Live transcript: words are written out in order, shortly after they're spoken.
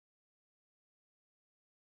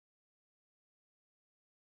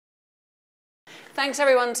Thanks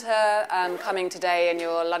everyone for coming today in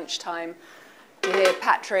your lunchtime to hear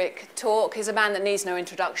Patrik talk. He's a man that needs no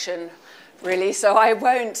introduction, really, so I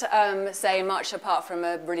won't say much apart from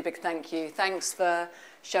a really big thank you. Thanks for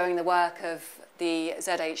showing the work of the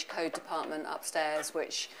ZHCODE department upstairs,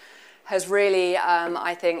 which has really,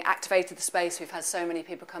 I think, activated the space. We've had so many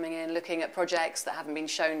people coming in looking at projects that haven't been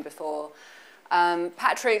shown before.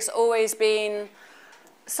 Patrik's always been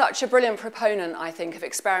such a brilliant proponent, I think, of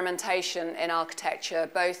experimentation in architecture,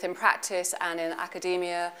 both in practice and in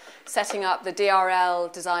academia, setting up the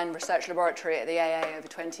DRL Design Research Laboratory at the AA over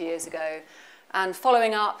 20 years ago, and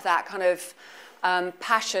following up that kind of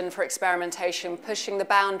passion for experimentation, pushing the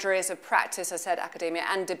boundaries of practice, I said, academia,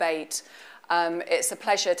 and debate. It's a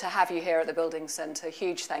pleasure to have you here at the Building Centre.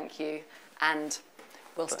 Huge thank you, and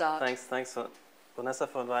we'll start. Thanks, Vanessa,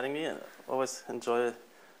 for inviting me. I always enjoy the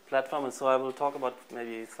platform, and so I will talk about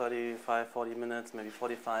maybe 35, 40 minutes, maybe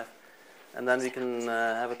 45, and then we can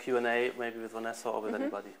have a Q&A, maybe with Vanessa or with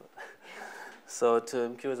anybody. So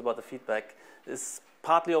I'm curious about the feedback. This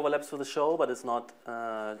partly overlaps with the show, but it's not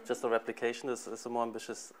just a replication. It's a more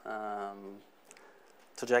ambitious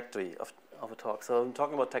trajectory of a talk. So I'm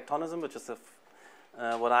talking about Tectonism, which is a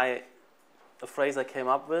phrase I came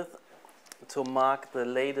up with to mark the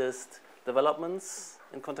latest developments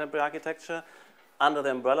in contemporary architecture under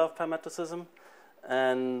the umbrella of parametricism.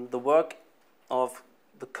 And the work of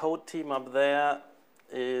the code team up there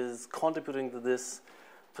is contributing to this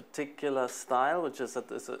particular style, which is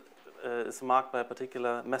marked by a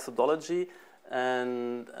particular methodology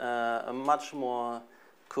and a much more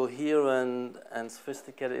coherent and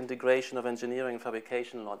sophisticated integration of engineering and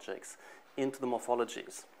fabrication logics into the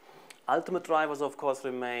morphologies. Ultimate drivers, of course,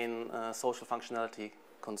 remain social functionality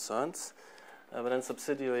concerns, but then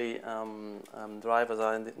subsidiary drivers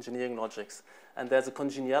are in the engineering logics. And there's a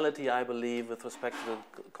congeniality, I believe, with respect to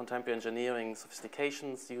the contemporary engineering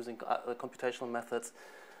sophistications using computational methods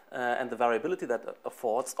and the variability that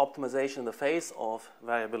affords, optimization in the face of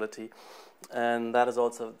variability. And that is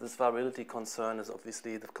also, this variability concern is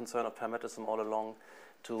obviously the concern of parametricism all along,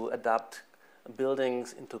 to adapt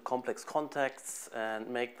buildings into complex contexts and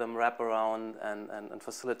make them wrap around and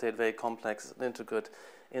facilitate very complex and intricate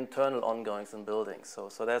internal ongoings in buildings.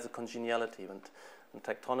 So there's a congeniality, and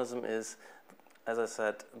Tectonism is, as I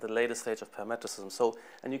said, the latest stage of parametricism. So,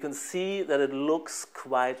 and you can see that it looks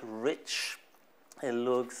quite rich. It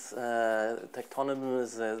looks, Tectonism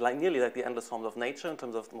is nearly like the endless forms of nature in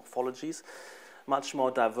terms of morphologies, much more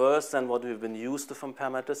diverse than what we've been used to from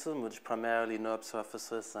parametricism, which primarily NURB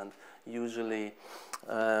surfaces and usually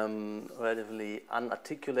relatively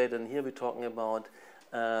unarticulated. And here we're talking about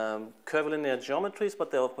curvilinear geometries,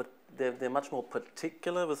 but they're much more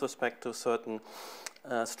particular with respect to certain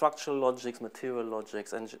structural logics, material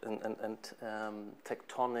logics, and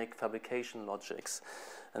tectonic fabrication logics.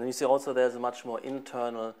 And you see also there's a much more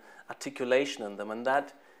internal articulation in them, and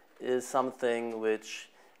that is something which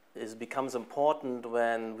becomes important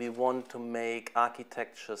when we want to make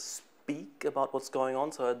architecture speak about what's going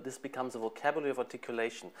on. So this becomes a vocabulary of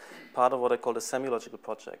articulation, part of what I call the semiological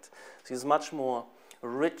project. So it's much more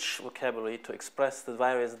rich vocabulary to express the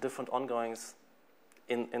various different ongoings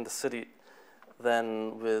in the city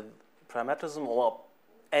than with parametrism or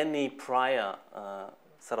any prior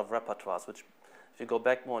set of repertoires, which, if you go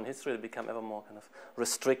back more in history, they become ever more kind of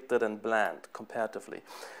restricted and bland comparatively.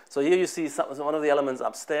 So here you see one of the elements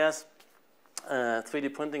upstairs.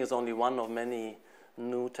 3D printing is only one of many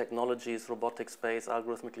new technologies, robotics-based,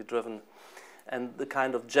 algorithmically driven. And the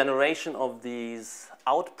kind of generation of these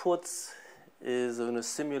outputs is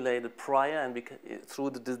simulated prior and through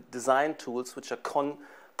the design tools, which are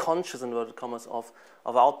conscious, inverted commas, of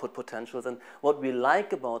output potentials. And what we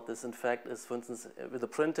like about this, in fact, is, for instance, with the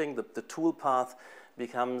printing, the tool path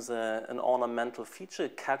becomes an ornamental feature, a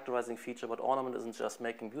characterizing feature. But ornament isn't just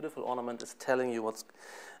making beautiful. Ornament is telling you what's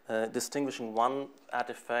distinguishing one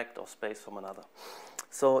artifact or space from another.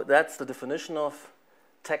 So that's the definition of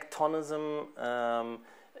Tectonism.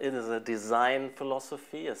 It is a design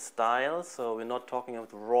philosophy, a style. So we're not talking about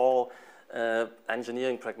raw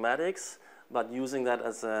engineering pragmatics, but using that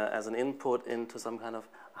as an input into some kind of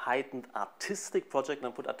heightened artistic project.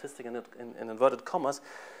 And I put artistic in inverted commas,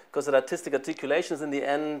 because that artistic articulations in the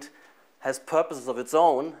end has purposes of its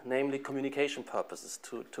own, namely communication purposes,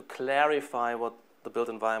 to clarify what the built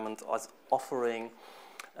environment is offering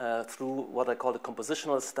through what I call the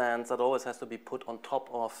compositional stance that always has to be put on top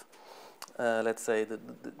of, let's say,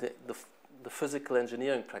 the physical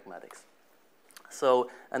engineering pragmatics. So,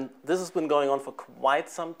 and this has been going on for quite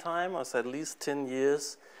some time, I said at least 10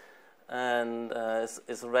 years, and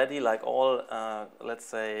is ready, like all, let's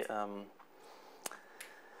say,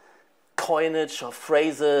 coinage or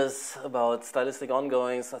phrases about stylistic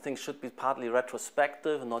ongoings, I think, should be partly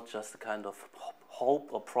retrospective and not just a kind of hope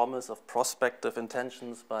or promise of prospective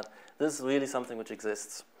intentions, but this is really something which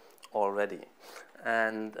exists already.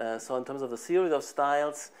 And so in terms of the theory of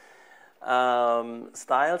styles,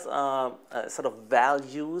 styles are sort of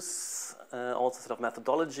values, also sort of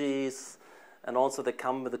methodologies, and also they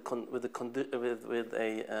come with a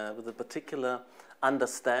particular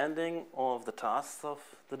understanding of the tasks of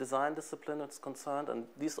the design discipline that's concerned, and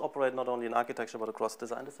these operate not only in architecture but across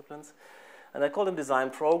design disciplines. And I call them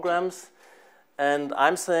design programs, and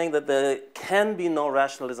I'm saying that there can be no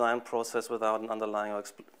rational design process without an underlying or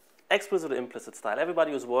explicit or implicit style.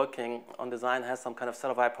 Everybody who's working on design has some kind of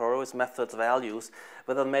set of a priori methods, values,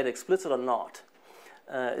 whether made explicit or not,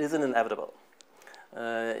 isn't inevitable.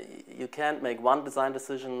 You can't make one design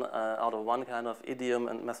decision out of one kind of idiom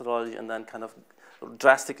and methodology and then kind of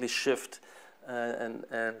drastically shift and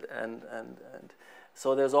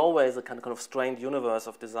so there's always a kind of strained universe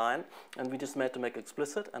of design, and we just made to make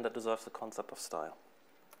explicit, and that deserves the concept of style.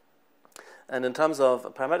 And in terms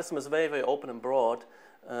of pragmatism, is very, very open and broad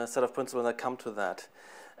set of principles that come to that.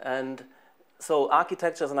 And so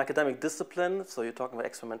architecture is an academic discipline, so you're talking about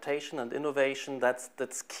experimentation and innovation,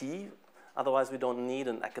 that's key. Otherwise, we don't need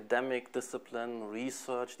an academic discipline,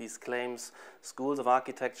 research, these claims, schools of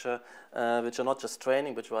architecture, which are not just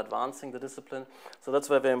training, but are advancing the discipline. So that's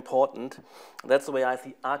very, very important. That's the way I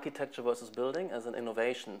see architecture versus building as an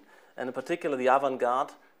innovation. And in particular, the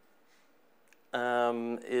avant-garde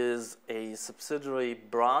is a subsidiary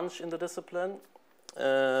branch in the discipline.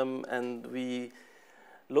 And we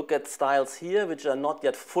look at styles here which are not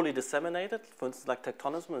yet fully disseminated. For instance, like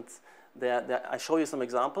Tectonism, I show you some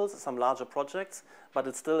examples, some larger projects, but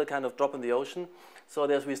it's still a kind of drop in the ocean. So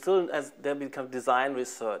there become design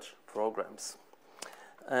research programs.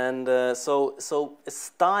 And so a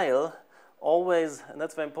style always, and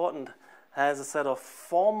that's very important, has a set of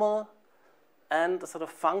formal and a sort of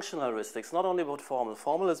functional heuristics, not only about formal.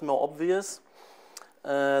 Formal is more obvious.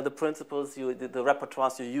 The principles, the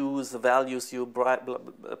repertoires you use, the values you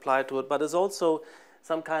apply to it, but there's also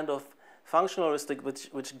some kind of functional heuristic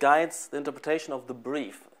which guides the interpretation of the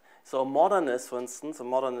brief. So a modernist, for instance, a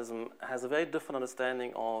modernism has a very different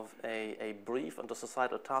understanding of a brief and the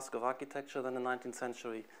societal task of architecture than a 19th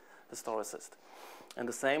century historicist. And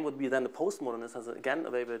the same would be then the postmodernist has, again, a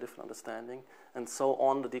very, very different understanding, and so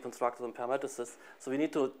on, the deconstructive and parametricists. So we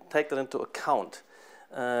need to take that into account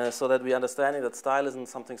so that we understanding that style isn't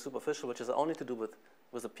something superficial, which is only to do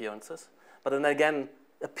with appearances. But then again,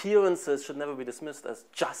 appearances should never be dismissed as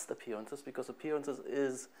just appearances, because appearances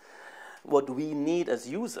is what we need as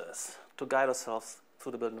users to guide ourselves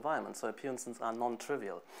through the built environment. So appearances are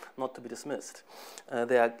non-trivial, not to be dismissed.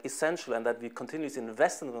 They are essential, and that we continuously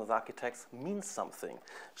invest in them as architects means something.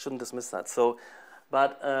 Shouldn't dismiss that. So,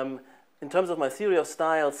 but in terms of my theory of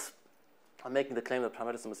styles, I'm making the claim that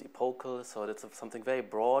pragmatism is epochal, so it's something very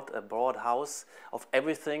broad, a broad house of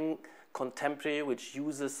everything contemporary which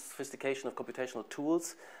uses sophistication of computational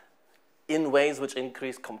tools in ways which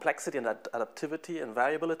increase complexity and adaptivity and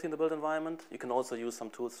variability in the built environment. You can also use some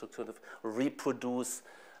tools to sort of reproduce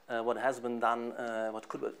what has been done, what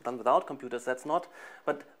could be done without computers. That's not,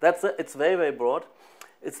 but it's very, very broad.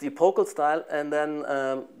 It's the epochal style, and then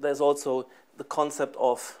there's also the concept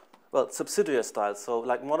of, well, subsidiary styles. So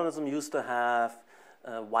like modernism used to have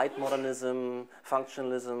white modernism,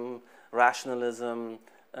 functionalism, rationalism,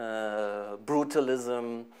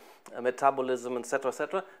 brutalism, metabolism, etc.,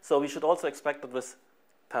 etc. So we should also expect that with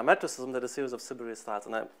parametricism, that a series of subsidiary styles,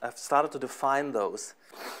 and I've started to define those.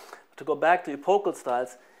 To go back to epochal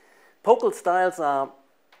styles are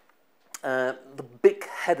the big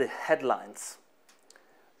headlines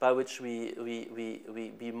by which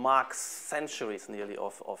we mark centuries nearly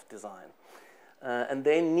of design, and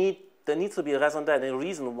there needs to be a raison d'être, a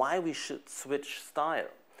reason why we should switch style.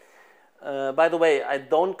 By the way, I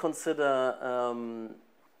don't consider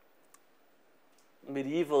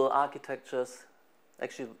medieval architectures,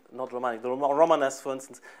 actually not Romantic, the Romanesque, for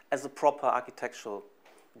instance, as a proper architectural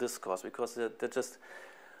discourse, because they're just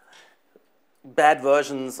bad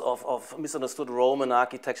versions of misunderstood Roman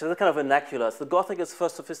architecture. They're kind of vernaculars. The Gothic is the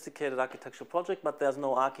first sophisticated architectural project, but there's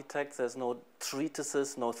no architects, there's no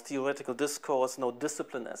treatises, no theoretical discourse, no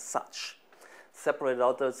discipline as such. Separated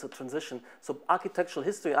out, there's a transition. So architectural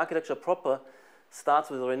history, architecture proper,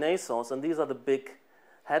 starts with the Renaissance, and these are the big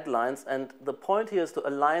headlines. And the point here is to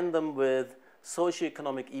align them with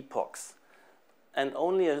socioeconomic epochs. And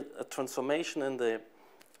only a transformation in the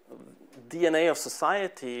DNA of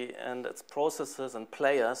society and its processes and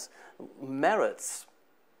players merits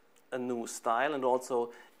a new style and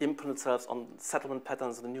also imprint itself on settlement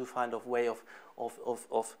patterns and a new kind of way of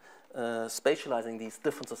spatializing these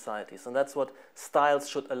different societies. And that's what styles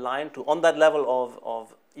should align to on that level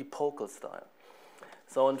of epochal style.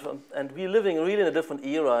 So, and we're living really in a different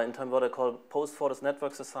era in terms of what I call post-Fordist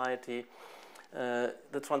network society.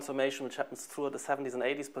 The transformation which happens throughout the 70s and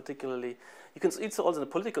 80s particularly. You can see it's also in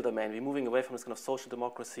the political domain. We're moving away from this kind of social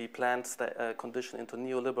democracy, planned condition into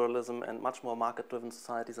neoliberalism and much more market-driven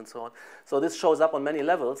societies and so on. So this shows up on many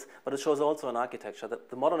levels, but it shows also in architecture. That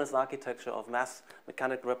the modernist architecture of mass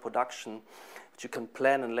mechanical reproduction, which you can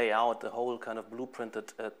plan and lay out, the whole kind of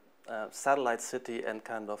blueprinted satellite city and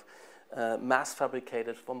kind of mass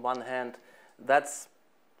fabricated from one hand, that's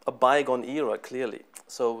a bygone era, clearly.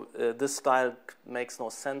 So this style makes no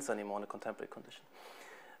sense anymore in a contemporary condition.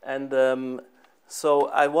 And so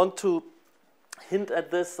I want to hint at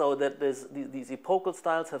this so that these epochal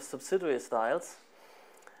styles have subsidiary styles.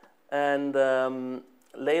 And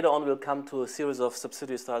later on we'll come to a series of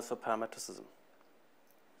subsidiary styles for parametricism.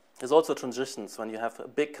 There's also transitions when you have a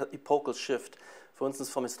big epochal shift. For instance,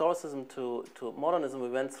 from historicism to modernism, we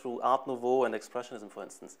went through Art Nouveau and Expressionism, for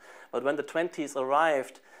instance. But when the 20s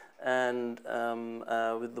arrived, and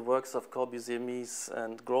with the works of Corbusier, Mies,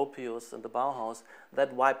 and Gropius and the Bauhaus,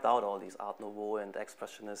 that wiped out all these Art Nouveau and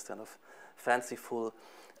Expressionist kind of fanciful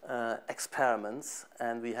experiments,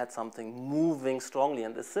 and we had something moving strongly.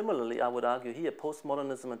 And similarly, I would argue here,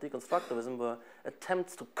 postmodernism and deconstructivism were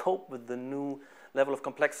attempts to cope with the new level of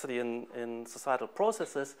complexity in societal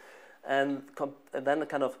processes. And then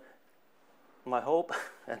kind of my hope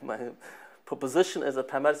and my proposition is that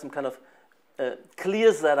parametricism kind of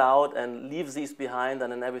clears that out and leaves these behind,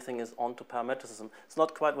 and then everything is on to parametricism. It's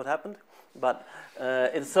not quite what happened, but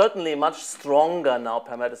it's certainly much stronger now.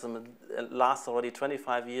 Parametricism lasts already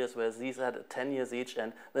 25 years, whereas these had 10 years each,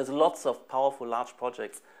 and there's lots of powerful large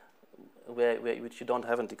projects which you don't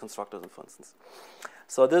have in deconstructivism, for instance.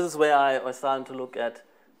 So this is where I started to look at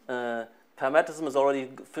parametricism is already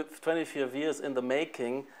 25 years in the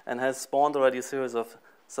making and has spawned already a series of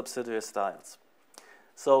subsidiary styles.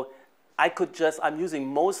 So I'm using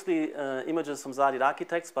mostly images from Hadid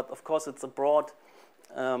architects, but of course it's a broad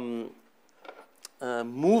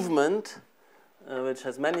movement which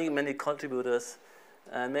has many contributors.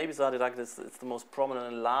 And maybe Hadid architects is the most prominent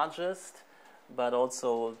and largest, but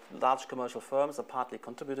also large commercial firms are partly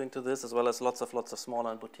contributing to this, as well as lots of smaller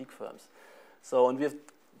and boutique firms. So, and we've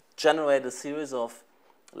generated a series of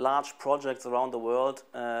large projects around the world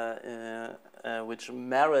which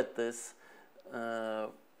merit this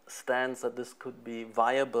stance that this could be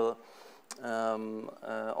viable on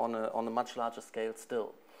a much larger scale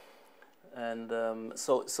still. And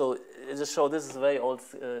so it just shows this is a very old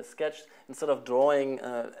sketch. Instead of drawing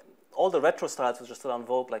all the retro styles which are still on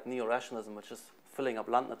vogue, like neo-rationalism, which is filling up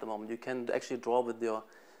London at the moment, you can actually draw with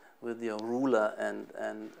your ruler, and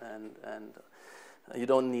you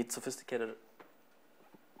don't need sophisticated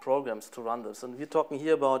programs to run this. And we're talking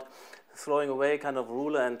here about throwing away kind of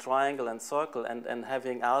ruler and triangle and circle and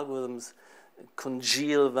having algorithms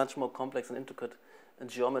congeal much more complex and intricate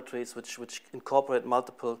geometries which incorporate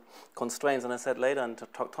multiple constraints. And I said later in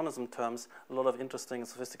Tectonism terms, a lot of interesting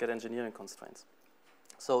sophisticated engineering constraints.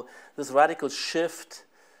 So this radical shift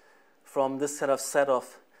from this set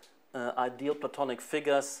of ideal Platonic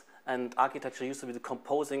figures, and architecture used to be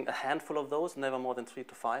decomposing a handful of those, never more than 3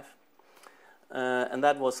 to 5. And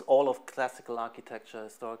that was all of classical architecture,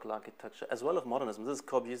 historical architecture, as well as modernism. This is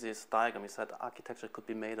Corbusier's diagram. He said architecture could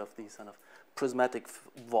be made of these kind of prismatic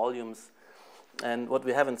volumes. And what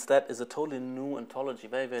we have instead is a totally new ontology,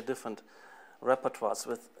 very, very different repertoires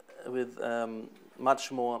with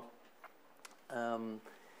much more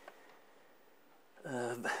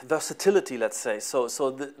versatility, let's say.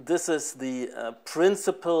 So this is the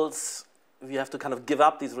principles. We have to kind of give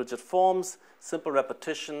up these rigid forms, simple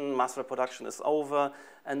repetition, mass reproduction is over,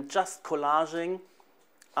 and just collaging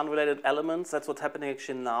unrelated elements. That's what's happening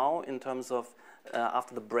actually now in terms of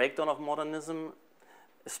after the breakdown of modernism.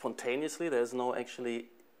 Spontaneously, there's no actually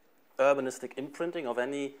urbanistic imprinting of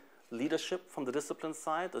any leadership from the discipline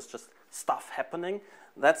side. There's just stuff happening.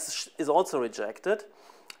 That is also rejected.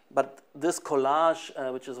 But this collage,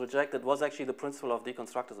 which is rejected, was actually the principle of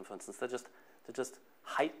deconstructivism, for instance. They just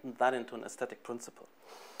heightened that into an aesthetic principle.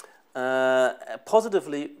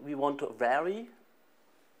 Positively, we want to vary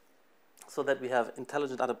so that we have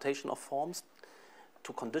intelligent adaptation of forms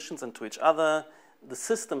to conditions and to each other. The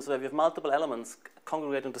systems where we have multiple elements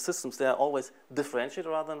congregate into systems, they are always differentiated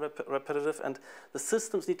rather than repetitive, and the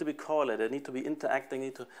systems need to be correlated, need to be interacting,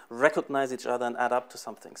 need to recognize each other and add up to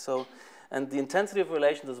something. So, and the intensity of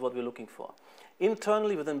relations is what we're looking for.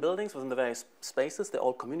 internally within buildings, within the various spaces, they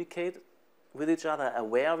all communicate with each other,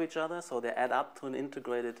 aware of each other, so they add up to an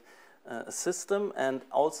integrated system, and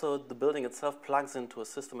also the building itself plugs into a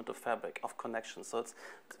system, into a fabric of connections. So it's,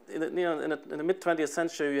 in the mid-20th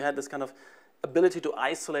century, you had this kind of ability to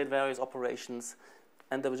isolate various operations,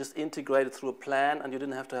 and they were just integrated through a plan, and you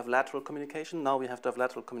didn't have to have lateral communication. Now we have to have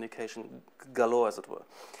lateral communication galore, as it were.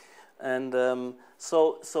 And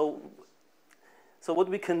so what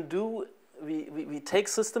we can do, we take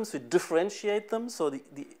systems, we differentiate them, so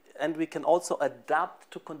and we can also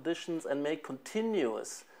adapt to conditions and make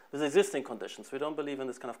continuous with existing conditions. We don't believe in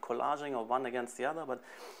this kind of collaging or one against the other, but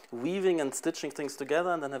weaving and stitching things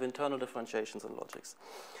together, and then have internal differentiations and logics.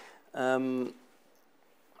 But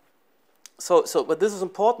this is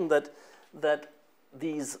important that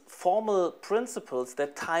these formal principles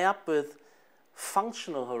that tie up with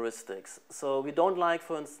functional heuristics. So we don't like,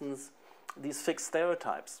 for instance, these fixed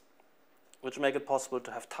stereotypes, which make it possible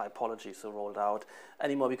to have typologies rolled out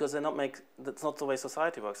anymore, because that's not the way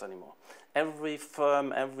society works anymore. Every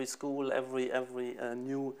firm, every school, every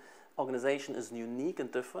new organization is unique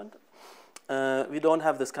and different. We don't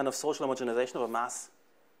have this kind of social homogenization of a mass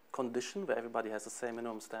condition where everybody has the same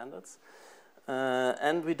minimum standards.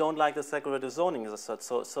 And we don't like the segregative zoning, as I said.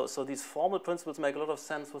 So these formal principles make a lot of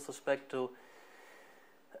sense with respect to.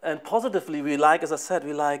 And positively, we like, as I said,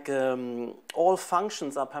 we like all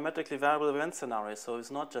functions are parametrically variable event scenarios. So it's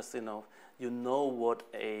not just, you know what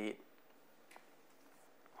a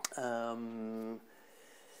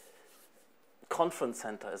conference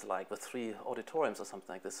center is like with 3 auditoriums or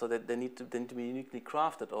something like this. So they need to be uniquely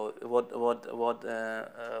crafted, or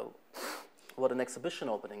what an exhibition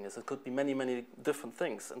opening is. It could be many, many different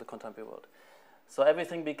things in the contemporary world. So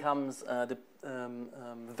everything becomes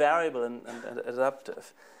variable and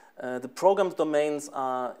adaptive. The programmed domains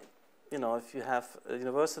are, if you have a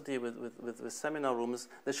university with seminar rooms,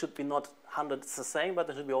 there should be not hundreds the same, but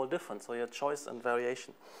they should be all different. So you have choice and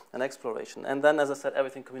variation and exploration. And then, as I said,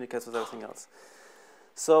 everything communicates with everything else.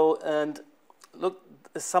 So, and look,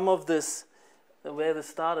 some of this, where this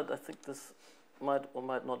started, I think this might or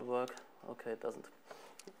might not work. Okay, it doesn't.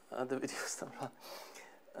 The video started.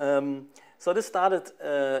 So this started,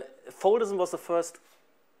 Foldism was the first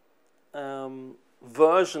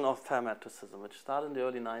version of parametricism, which started in the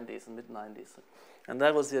early 90s and mid-90s. And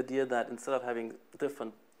that was the idea that instead of having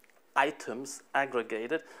different items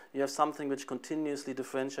aggregated, you have something which continuously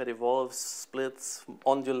differentiates, evolves, splits,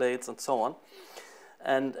 undulates, and so on.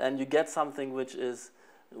 And you get something which is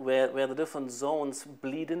where the different zones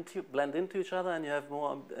blend into each other, and you have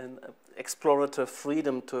more explorative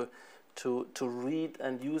freedom to read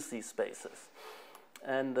and use these spaces.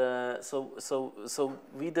 And so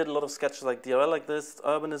we did a lot of sketches like DRL like this,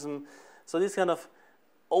 urbanism. So these kind of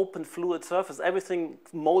open fluid surface, everything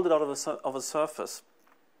molded out of a surface.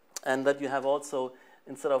 And that you have also,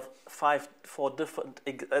 instead of 4 different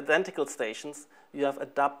identical stations, you have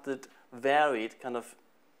adapted, varied kind of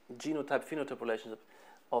genotype-phenotype relationship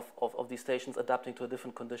of these stations adapting to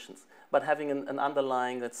different conditions, but having an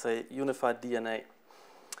underlying, let's say, unified DNA.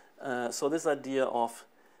 So this idea of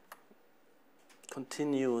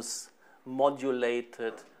continuous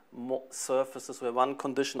modulated surfaces where one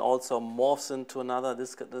condition also morphs into another,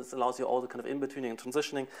 this allows you all the kind of in-betweening and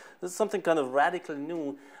transitioning. This is something kind of radically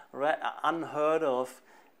new, unheard of,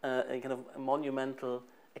 a kind of monumental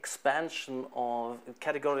expansion of,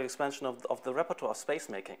 categorical expansion of the repertoire of space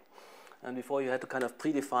making. And before you had to kind of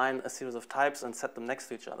predefine a series of types and set them next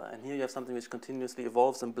to each other. And here you have something which continuously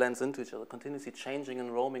evolves and blends into each other, continuously changing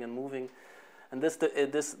and roaming and moving. And this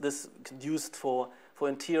used for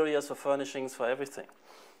interiors, for furnishings, for everything.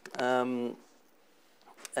 And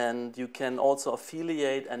you can also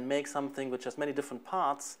affiliate and make something which has many different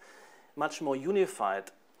parts, much more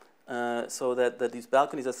unified, so that these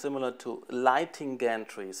balconies are similar to lighting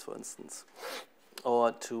gantries, for instance,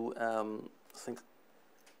 or to things.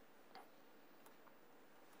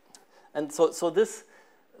 And so this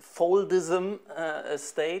Foldism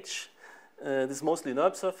stage, this mostly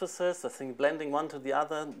NURB surfaces, I think blending one to the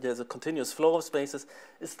other, there's a continuous flow of spaces,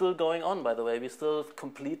 is still going on, by the way. We're still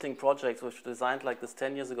completing projects which were designed like this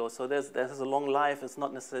 10 years ago. So there's a long life. It's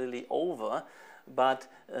not necessarily over, but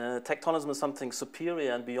Tectonism is something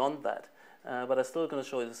superior and beyond that. But I'm still going to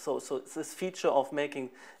show you this. So it's this feature of making,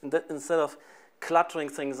 instead of cluttering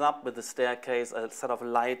things up with the staircase, a set of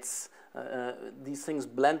lights, these things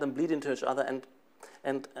blend and bleed into each other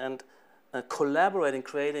and collaborate in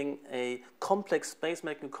creating a complex space,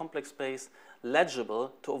 making a complex space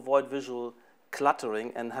legible to avoid visual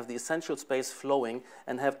cluttering and have the essential space flowing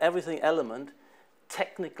and have everything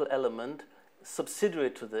technical element,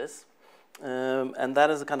 subsidiary to this, And that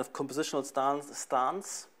is a kind of compositional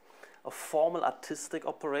stance, a formal artistic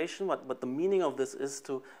operation, but the meaning of this is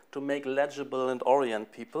to make legible and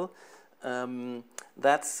orient people.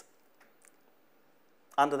 That's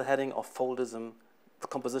under the heading of Foldism, the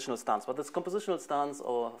compositional stance. But this compositional stance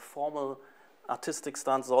or formal artistic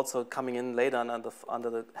stance is also coming in later under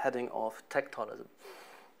the heading of Tectonism.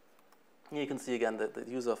 Here you can see again the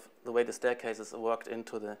use of the way the staircases worked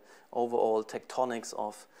into the overall tectonics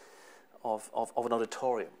of an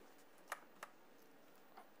auditorium.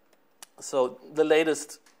 So the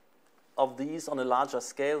latest of these on a larger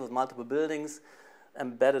scale with multiple buildings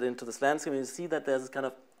embedded into this landscape, you see that there's a kind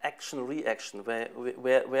of action-reaction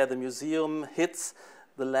where the museum hits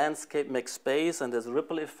the landscape, makes space, and there's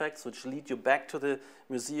ripple effects which lead you back to the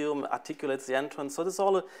museum, articulates the entrance. So this is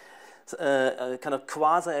all a kind of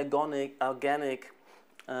quasi-organic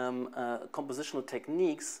compositional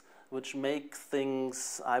techniques which make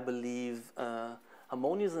things, I believe,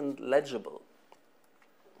 harmonious and legible.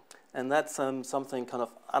 And that's something kind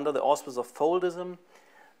of under the auspices of Foldism,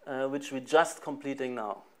 which we're just completing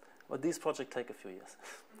now. But these projects take a few years.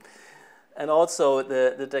 And also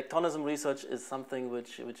the Tectonism research is something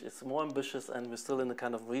which is more ambitious, and we're still in the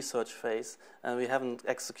kind of research phase, and we haven't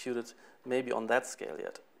executed maybe on that scale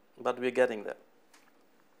yet, but we're getting there.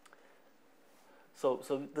 So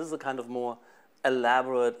this is a kind of more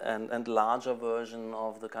elaborate and larger version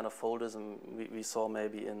of the kind of Foldism we saw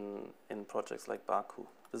maybe in projects like Baku.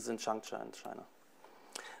 This is in Changsha in China.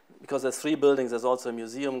 Because there's 3 buildings, there's also a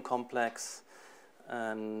museum complex,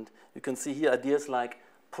 and you can see here ideas like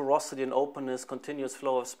porosity and openness, continuous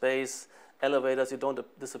flow of space, elevators. You don't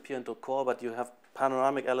disappear into a core, but you have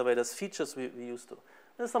panoramic elevators, features we used to.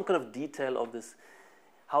 There's some kind of detail of this.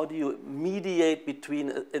 How do you mediate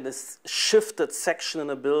between in this shifted section in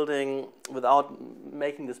a building without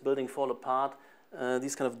making this building fall apart?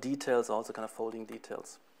 These kind of details are also kind of folding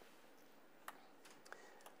details.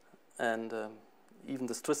 And even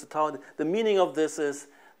this twisted tower. The meaning of this is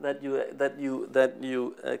that you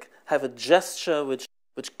have a gesture which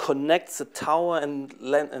connects the tower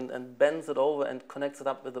and bends it over and connects it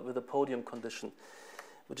up with a podium condition,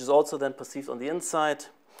 which is also then perceived on the inside.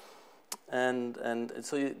 And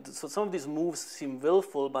so some of these moves seem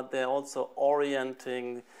willful, but they're also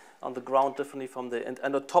orienting on the ground differently from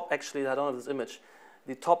and the top, actually, I don't have this image.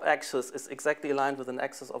 The top axis is exactly aligned with an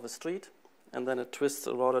axis of a street, and then it twists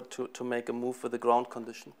around it to make a move with the ground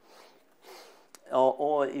condition.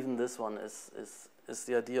 Or even this one is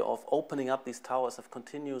the idea of opening up these towers of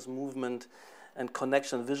continuous movement and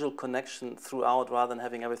connection, visual connection throughout, rather than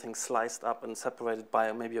having everything sliced up and separated by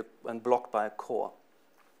and blocked by a core.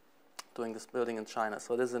 Doing this building in China.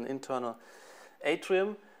 So there's an internal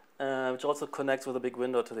atrium which also connects with a big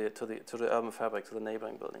window to the urban fabric, to the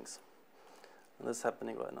neighboring buildings. And this is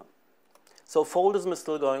happening right now. So Foldism is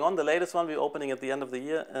still going on. The latest one we're opening at the end of the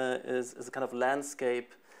year is a kind of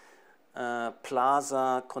landscape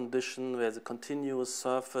plaza condition where there's a continuous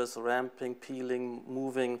surface, ramping, peeling,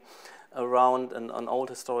 moving around an old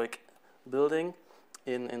historic building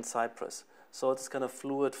in Cyprus. So it's kind of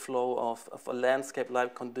fluid flow of a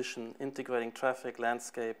landscape-like condition, integrating traffic,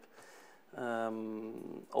 landscape,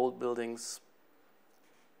 old buildings,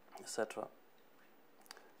 etc.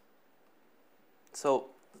 So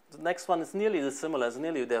the next one is nearly similar. It's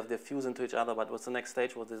nearly they fuse into each other, but what's the next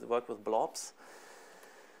stage was this work with blobs.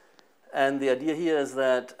 And the idea here is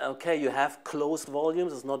that, okay, you have closed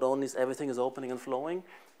volumes. It's not only everything is opening and flowing,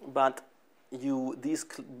 but these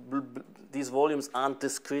volumes aren't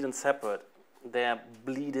discrete and separate. They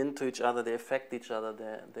bleed into each other. They affect each other.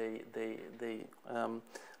 They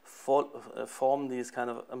form these kind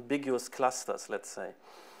of ambiguous clusters, let's say.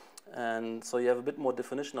 And so you have a bit more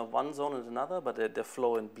definition of one zone and another, but they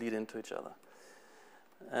flow and bleed into each other.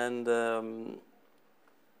 And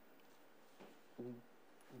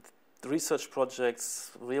research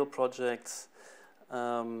projects, real projects.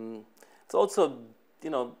 It's also,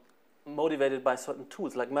 motivated by certain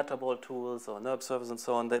tools like metabol tools or NURB servers and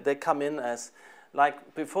so on. They come in as,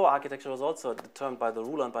 like before, architecture was also determined by the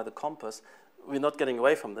ruler and by the compass. We're not getting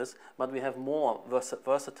away from this, but we have more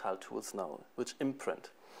versatile tools now, which imprint.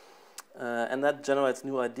 And that generates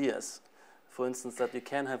new ideas. For instance, that you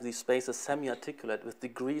can have these spaces semi-articulate with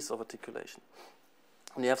degrees of articulation.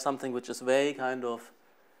 And you have something which is very kind of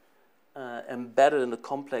embedded in the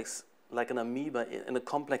complex, like an amoeba, in a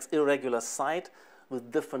complex irregular site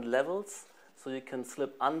with different levels. So you can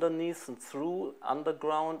slip underneath and through,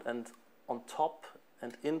 underground and on top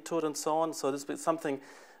and into it and so on. So this is something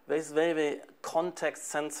very, very context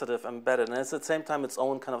sensitive, embedded, and at the same time its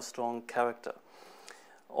own kind of strong character.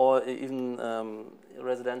 Or even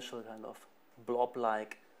residential kind of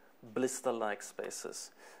blob-like blister-like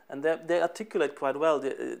spaces. And they articulate quite well.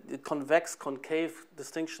 The convex, concave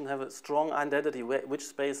distinction have a strong identity, which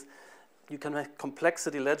space you can make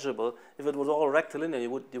complexity legible. If it was all rectilinear, you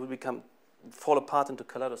would fall apart into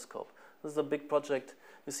kaleidoscope. This is a big project.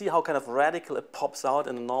 You see how kind of radical it pops out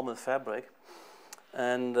in a normal fabric.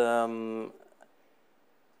 And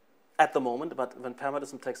at the moment, but when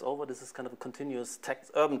parametrism takes over, this is kind of a continuous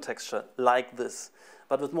urban texture like this,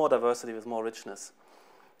 but with more diversity, with more richness.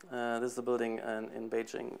 This is the building in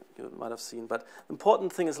Beijing you might have seen. But the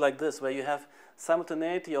important thing is like this, where you have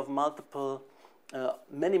simultaneity of multiple,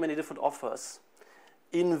 many different offers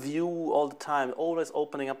in view all the time, always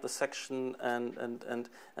opening up the section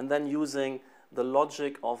and then using the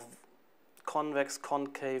logic of convex,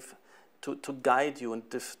 concave to guide you and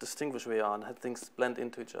distinguish where you are and have things blend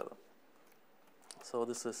into each other. So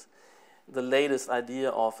this is the latest idea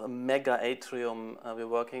of a mega atrium we're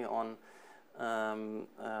working on.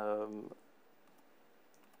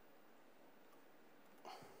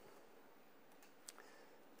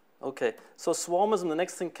 Okay, so swarmism, the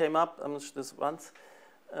next thing came up, I'm not sure this once,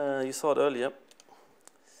 you saw it earlier.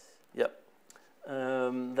 Yeah.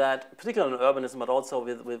 That, particularly in urbanism, but also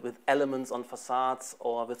with elements on facades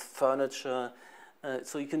or with furniture.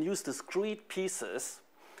 So you can use discrete pieces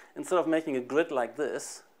instead of making a grid like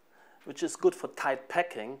this, which is good for tight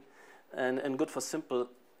packing and good for simple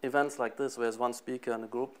events like this, where there's one speaker and a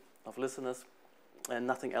group of listeners and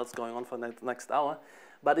nothing else going on for the next hour.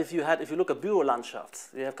 But if you look at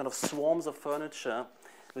Bürolandschafts, you have kind of swarms of furniture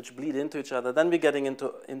which bleed into each other. Then we're getting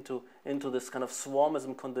into this kind of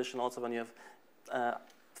swarmism condition also when you have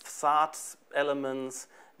facade elements,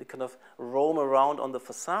 they kind of roam around on the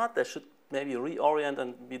facade. They should maybe reorient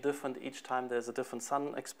and be different each time there's a different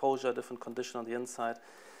sun exposure, different condition on the inside.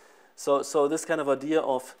 So this kind of idea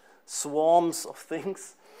of swarms of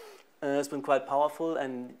things has been quite powerful,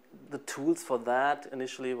 and the tools for that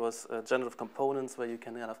initially was generative components, where you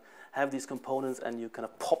can kind of have these components and you kind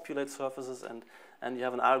of populate surfaces and you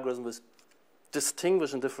have an algorithm which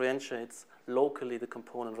distinguishes and differentiates locally the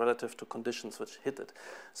component relative to conditions which hit it.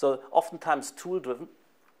 So oftentimes tool-driven,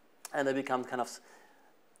 and they become kind of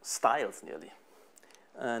styles nearly.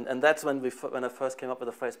 And that's when I first came up with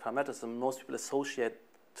the phrase parametrism. Most people associate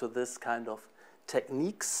to this kind of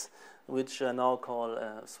techniques, which I now call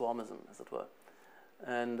swarmism, as it were.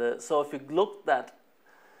 And so if you look that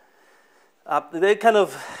up, they kind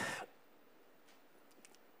of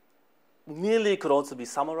nearly could also be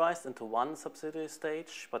summarized into one subsidiary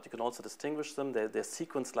stage, but you can also distinguish them. They're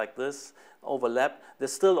sequenced like this, overlap. They're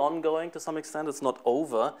still ongoing to some extent. It's not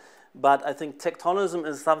over. But I think tectonism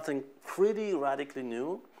is something pretty radically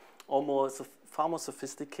new, far more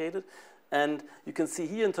sophisticated. And you can see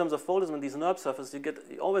here in terms of foldism and these NURB surfaces,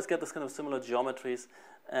 you always get this kind of similar geometries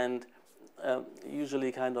and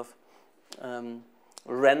usually kind of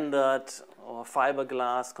rendered or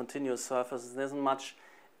fiberglass continuous surfaces. There isn't much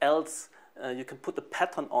else. You can put a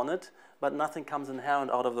pattern on it, but nothing comes inherent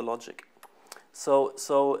out of the logic. So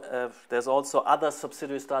there's also other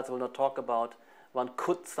subsidiary styles I will not talk about. One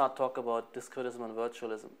could start talk about discretism and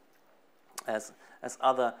virtualism as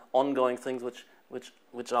other ongoing things which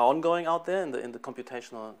are ongoing out there in the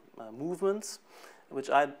computational movements, which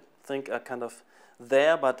I think are kind of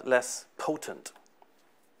there but less potent.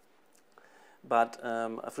 But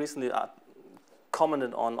I've recently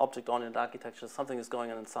commented on object-oriented architecture. Something is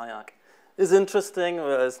going on in ZHCODE. It's interesting.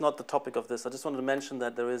 It's not the topic of this. I just wanted to mention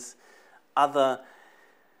that there is other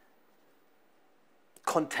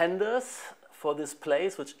contenders for this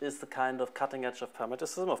place, which is the kind of cutting edge of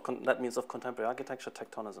parametricism, that means of contemporary architecture,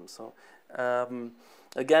 tectonism. So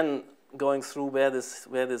again, going through where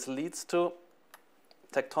this leads to,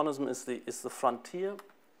 tectonism is the frontier.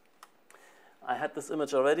 I had this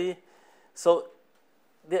image already. So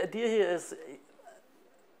the idea here is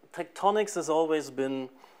tectonics has always been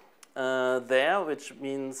there, which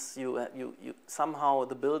means you somehow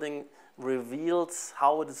the building reveals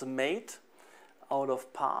how it is made out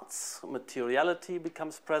of parts. Materiality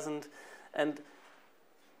becomes present, and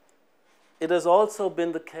it has also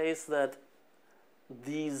been the case that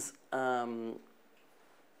these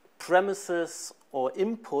premises or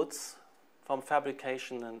inputs from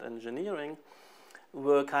fabrication and engineering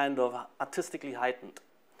were kind of artistically heightened.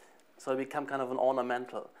 So it became kind of an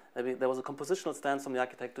ornamental. There was a compositional stance from the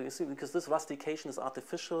architect. You see, because this rustication is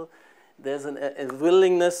artificial, there's a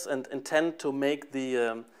willingness and intent to make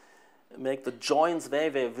the joints very,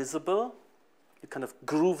 very visible. You kind of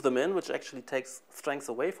groove them in, which actually takes strength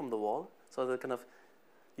away from the wall. So they kind of,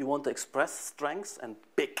 you want to express strengths and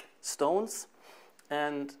big stones,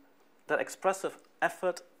 and that expressive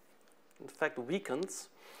effort, in fact, weakens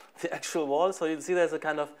the actual wall. So you see there's a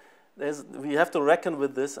kind of we have to reckon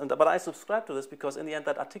with this, but I subscribe to this because in the end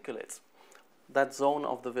that articulates that zone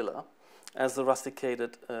of the villa as the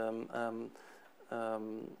rusticated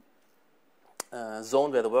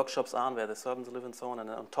zone where the workshops are and where the servants live and so on, and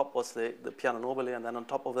then on top was the piano nobile, and then on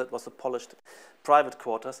top of it was the polished private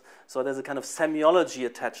quarters. So there's a kind of semiology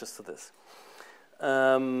attaches to this.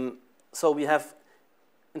 So we have,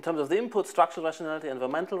 in terms of the input, structural rationality,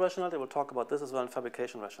 environmental rationality. We'll talk about this as well, and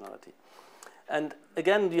fabrication rationality. And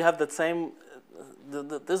again, you have that same,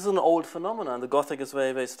 this is an old phenomenon. The Gothic is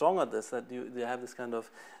very, very strong at this, that you have this kind of,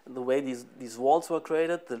 the way these walls were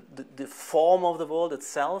created, the form of the wall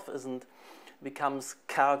itself becomes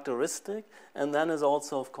characteristic, and then is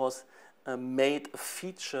also, of course, made a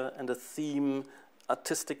feature and a theme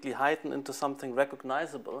artistically heightened into something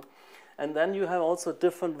recognizable. And then you have also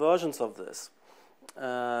different versions of this.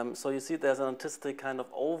 So you see there's an artistic kind of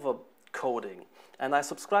over-coding, and I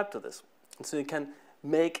subscribe to this. And so you can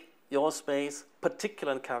make your space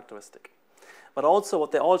particular and characteristic. But also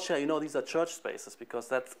what they all share, you know, these are church spaces, because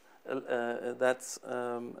that's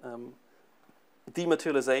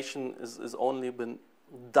dematerialization is only been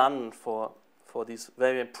done for these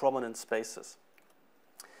very prominent spaces.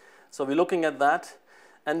 So we're looking at that,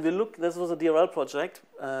 and this was a DRL project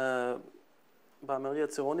by Maria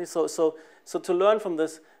Zironi. So to learn from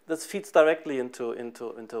this feeds directly into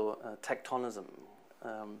tectonism.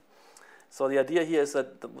 So the idea here is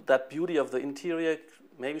that that beauty of the interior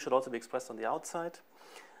maybe should also be expressed on the outside.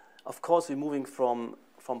 Of course, we're moving from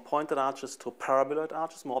pointed arches to paraboloid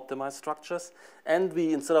arches, more optimized structures. And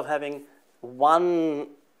we, instead of having one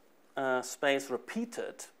space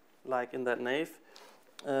repeated, like in that nave,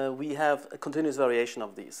 we have a continuous variation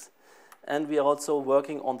of these. And we are also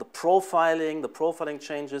working on the profiling. The profiling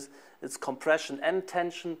changes its compression and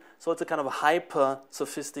tension. So it's a kind of a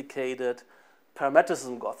hyper-sophisticated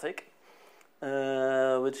parametricism Gothic,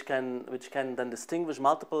 which can then distinguish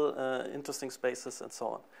multiple interesting spaces and so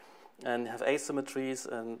on, and have asymmetries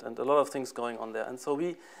and a lot of things going on there. And so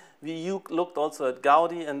we looked also at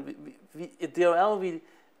Gaudi, and at DRL,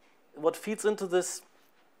 what feeds into this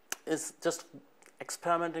is just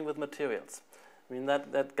experimenting with materials. I mean,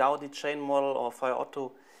 that Gaudi chain model or Fire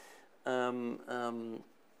Otto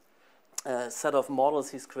set of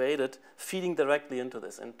models he's created, feeding directly into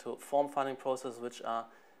this, into form-finding processes which are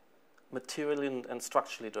materially and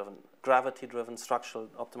structurally driven, gravity-driven, structural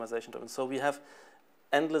optimization-driven. So we have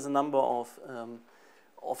endless number of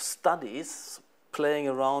studies playing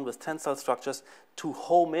around with tensile structures to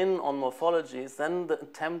home in on morphologies. Then the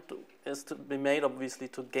attempt is to be made, obviously,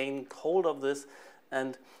 to gain hold of this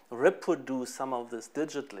and reproduce some of this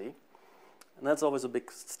digitally. And that's always a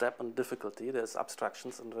big step and difficulty. There's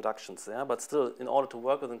abstractions and reductions there, but still, in order to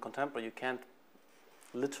work within contemporary, you can't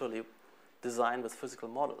literally design with physical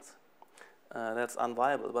models. That's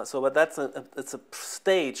unviable. But it's a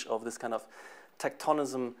stage of this kind of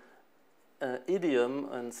tectonism idiom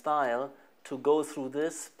and style to go through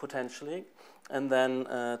this potentially, and then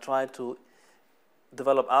try to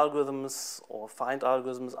develop algorithms or find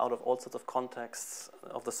algorithms out of all sorts of contexts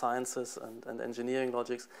of the sciences and engineering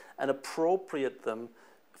logics, and appropriate them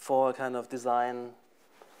for a kind of design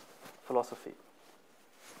philosophy,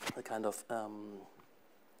 a kind of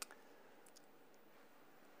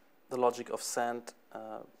the logic of sand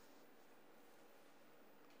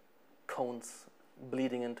cones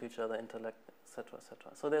bleeding into each other, intellect, etc.,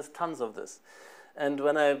 etc. So there's tons of this. And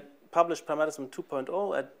when I published Parametricism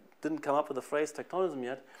 2.0, I didn't come up with the phrase tectonism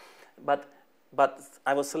yet, but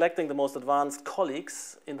I was selecting the most advanced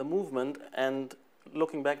colleagues in the movement, and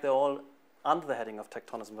looking back, they're all under the heading of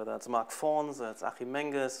tectonism, whether it's Mark Fons, whether it's Achim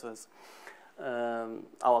Menges, whether it's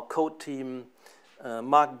our code team,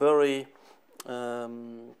 Mark Burry,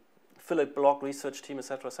 Philip Block research team,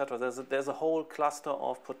 etc., etc. There's a whole cluster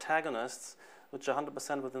of protagonists which are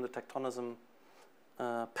 100% within the tectonism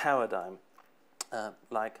paradigm,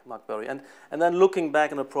 like Mark Burry. And then looking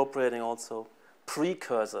back and appropriating also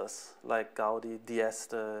precursors like Gaudi,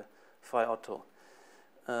 Dieste, Fray Otto.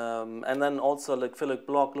 And then also like Philip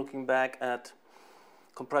Block looking back at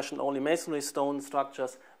compression-only masonry stone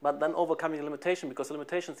structures, but then overcoming the limitation, because the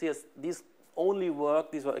limitations here is these only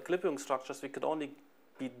work, these were equilibrium structures, we could only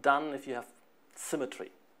be done if you have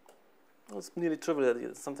symmetry. It's nearly trivial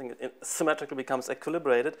that something symmetrically becomes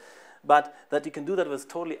equilibrated, but that you can do that with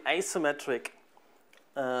totally asymmetric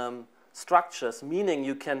structures, meaning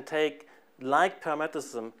you can take, like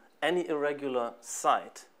parametricism, any irregular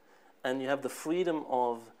site, and you have the freedom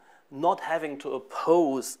of not having to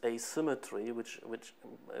oppose a symmetry which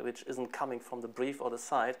isn't coming from the brief or the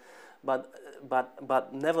site,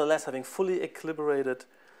 but nevertheless having fully equilibrated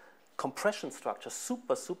compression structure,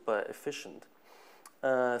 super efficient,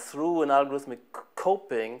 through an algorithmic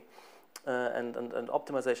coping and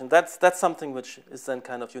optimization. That's something which is then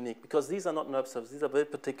kind of unique, because these are not NURB surfaces, these are very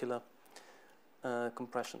particular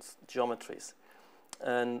compressions, geometries.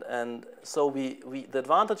 And so the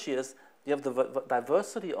advantage here is you have the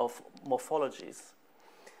diversity of morphologies,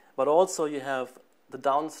 but also you have the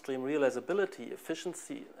downstream realizability,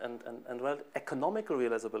 efficiency, and economical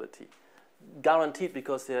realizability, guaranteed,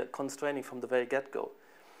 because they're constraining from the very get-go.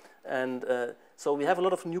 And so we have a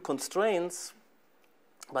lot of new constraints,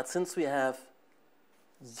 but since we have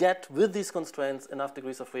yet with these constraints enough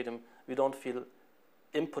degrees of freedom, we don't feel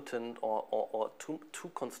impotent or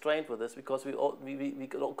too constrained with this, because we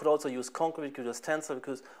could also use concrete, we could use tensor, we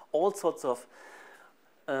could use all sorts of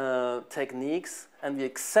techniques, and we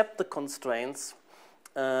accept the constraints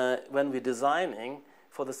when we're designing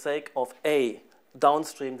for the sake of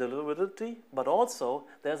downstream deliverability, but also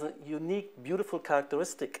there's a unique, beautiful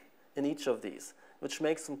characteristic in each of these, which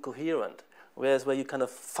makes them coherent. Whereas where you kind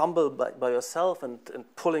of fumble by yourself and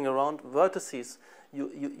pulling around vertices,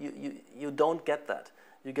 you don't get that.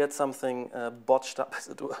 You get something botched up, as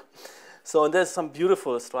it were. So and there's some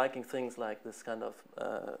beautiful, striking things like this kind of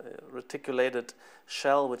reticulated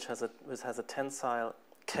shell, which has a tensile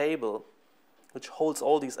cable, which holds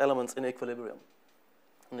all these elements in equilibrium.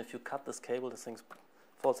 And if you cut this cable, this thing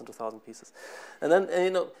falls into 1,000 pieces. And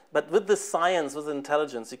then, but with this science, with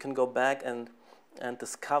intelligence, you can go back and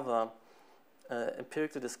discover,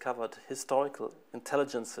 empirically discovered historical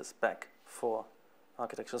intelligences back for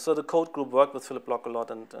architecture. So the code group worked with Philip Block a lot,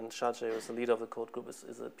 and Shajay, was the leader of the code group,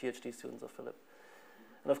 is a PhD student of Philip.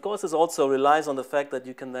 And of course, this also relies on the fact that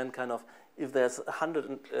you can then kind of, if there's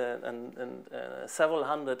 100 and several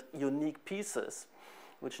hundred unique pieces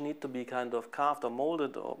which need to be kind of carved or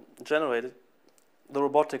molded or generated, the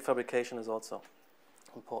robotic fabrication is also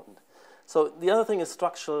important. So the other thing is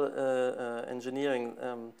structural engineering,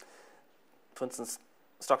 for instance,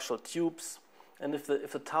 structural tubes. And if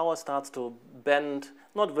the tower starts to bend,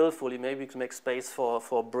 not willfully, maybe to make space for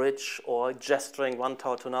a bridge, or gesturing one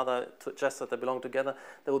tower to another to gesture that they belong together,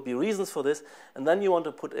 there would be reasons for this. And then you want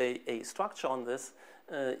to put a structure on this,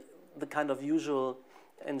 the kind of usual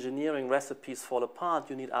engineering recipes fall apart.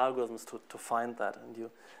 You need algorithms to find that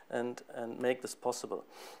and make this possible.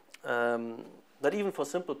 But even for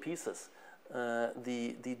simple pieces,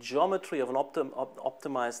 the geometry of an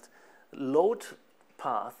optimized load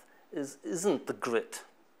path isn't the grid.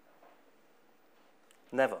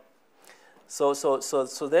 Never. So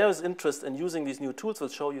there is interest in using these new tools. We'll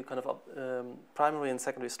show you kind of primary and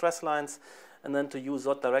secondary stress lines, and then to use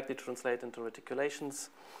that directly to translate into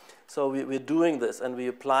reticulations. So we're doing this, and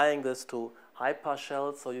we're applying this to hyper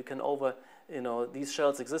shells. So you can these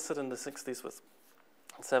shells existed in the 60s with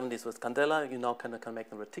 70s with Candela. You now can make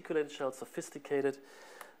them reticulated shells, sophisticated.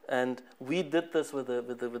 And we did this with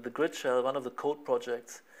the grid shell. One of the code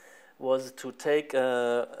projects was to take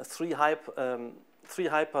three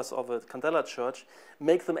hypers of a Candela church,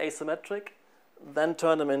 make them asymmetric, then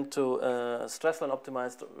turn them into stress line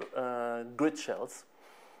optimized grid shells,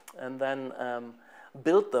 and then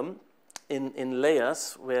build them in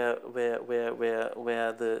layers where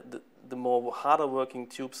the more harder working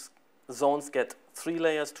tubes zones get 3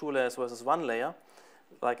 layers, 2 layers versus 1 layer,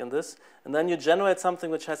 like in this, and then you generate something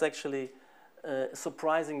which has actually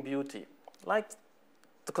surprising beauty, like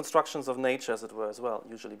the constructions of nature, as it were, as well,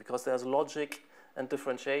 usually, because there's logic and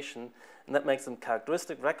differentiation, and that makes them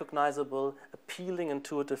characteristic, recognizable, appealing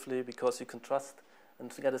intuitively, because you can trust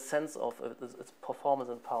and get a sense of its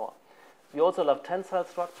performance and power. We also love tensile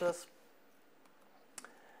structures,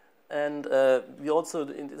 and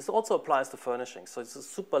this also applies to furnishing. So it's a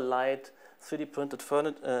super light 3D printed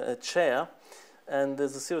chair, and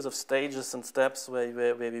there's a series of stages and steps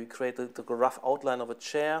where we create the rough outline of a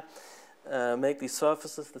chair, make these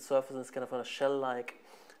surfaces. The surface is kind of on a shell-like,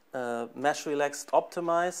 mesh relaxed,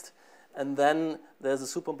 optimized, and then there's a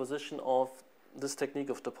superimposition of this technique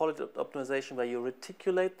of topology optimization where you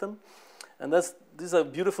reticulate them. And these are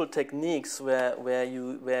beautiful techniques where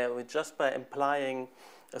just by implying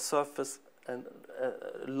a surface and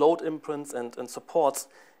load imprints and supports,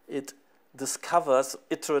 it discovers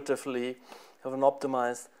iteratively of an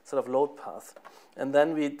optimized sort of load path. And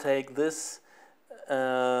then we take this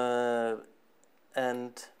and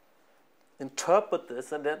interpret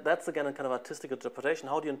this, and that's again a kind of artistic interpretation.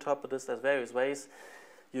 How do you interpret this? There's various ways.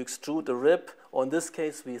 You extrude the rib, or in this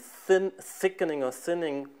case, we thickening or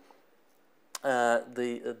thinning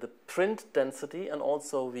the print density, and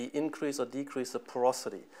also we increase or decrease the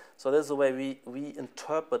porosity. So there's the way we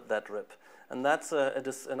interpret that rib, and that's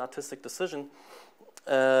an artistic decision.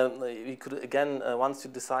 You could again, once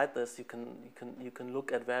you decide this, you can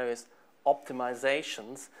look at various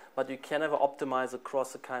optimizations, but you can never optimize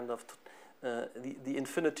across a kind of the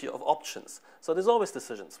infinity of options. So there's always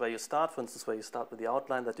decisions where you start, for instance, where you start with the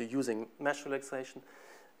outline that you're using mesh relaxation,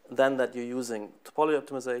 then that you're using topology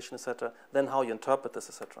optimization, etc., then how you interpret this,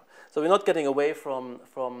 etc. So we're not getting away from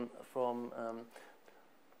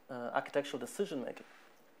architectural decision making.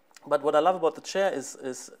 But what I love about the chair is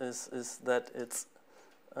that it's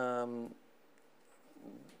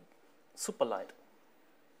super light.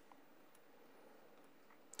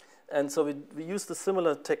 And so we used a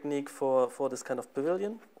similar technique for this kind of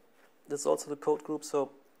pavilion. This is also the code group.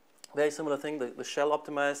 So very similar thing, the shell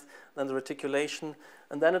optimized, then the reticulation,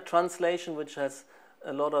 and then a translation which has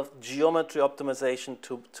a lot of geometry optimization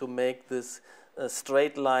to make this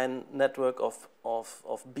straight line network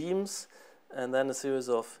of beams, and then a series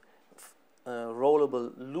of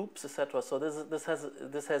rollable loops, etc. So this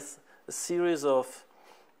has a series of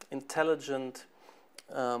intelligent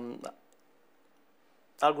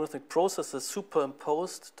algorithmic processes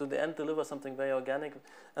superimposed to the end deliver something very organic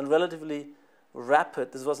and relatively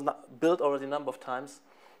rapid. This was built already a number of times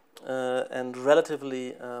and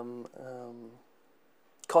relatively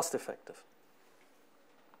cost effective.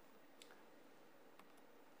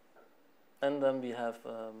 And then we had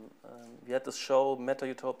this show, Meta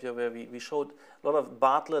Utopia, where we showed a lot of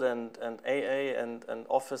Bartlett and AA and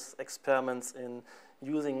office experiments in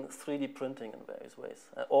using 3D printing in various ways,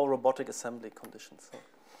 or robotic assembly conditions.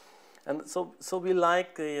 So we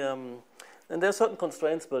like the, and there are certain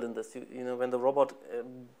constraints built in this. You know, when the robot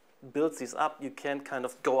builds these up, you can't kind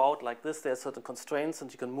of go out like this. There are certain constraints,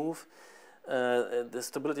 and you can move. The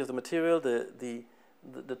stability of the material, the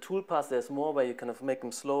tool paths, there's more where you kind of make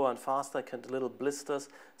them slower and faster, little blisters.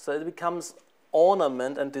 So it becomes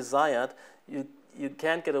ornament and desired. You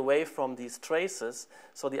can't get away from these traces.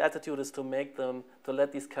 So the attitude is to make them, to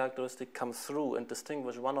let these characteristics come through and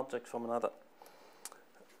distinguish one object from another.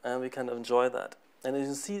 And we can enjoy that. And you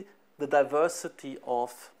can see the diversity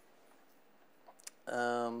of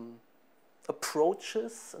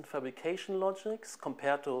approaches and fabrication logics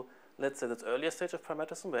compared to, let's say, this earlier stage of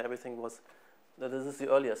parametism, where everything was, this is the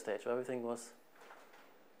earlier stage, where everything was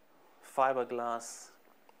fiberglass,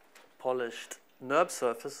 polished NURB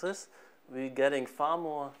surfaces. We're getting far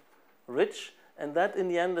more rich, and that in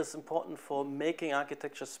the end is important for making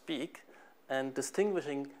architecture speak and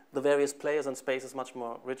distinguishing the various players and spaces much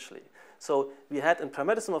more richly. So we had in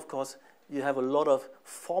parametism, of course, you have a lot of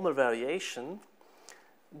formal variation,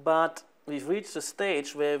 but we've reached a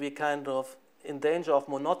stage where we kind of in danger of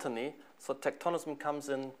monotony. So tectonism comes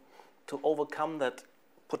in to overcome that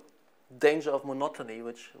danger of monotony,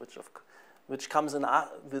 which comes in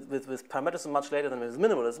with parametism much later than with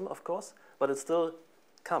minimalism, of course, but it still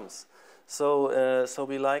comes. So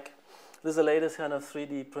we like, this is the latest kind of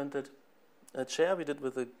 3D printed chair we did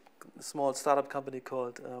with a small startup company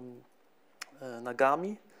called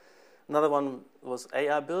Nagami. Another one was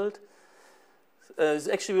AI built.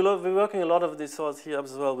 Actually, we're working a lot of these sorts here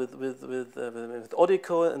as well with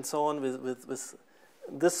Audico and so on. With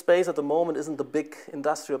this space at the moment isn't the big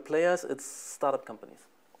industrial players; it's startup companies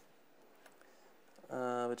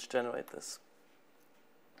which generate this.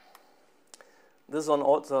 This is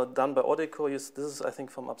also done by Audico. This is, I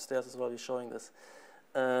think, from upstairs as well. We're showing this.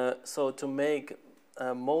 So to make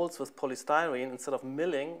molds with polystyrene instead of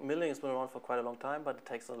milling has been around for quite a long time, but it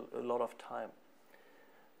takes a lot of time.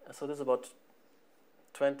 So this is about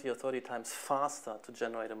 20 or 30 times faster to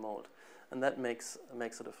generate a mold, and that makes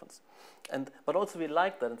a difference. But also we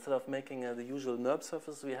like that instead of making the usual NURB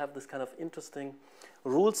surface, we have this kind of interesting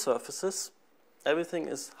ruled surfaces. Everything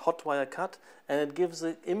is hot wire cut, and it gives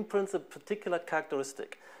it imprints a particular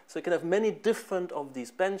characteristic. So you can have many different of these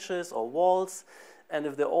benches or walls, and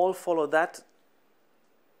if they all follow that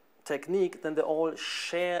technique, then they all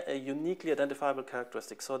share a uniquely identifiable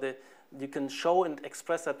characteristic. So you can show and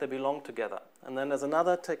express that they belong together. And then there's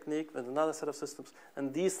another technique with another set of systems,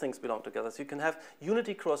 and these things belong together. So you can have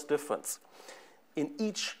unity cross difference in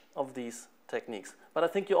each of these techniques. But I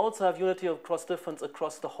think you also have unity of cross difference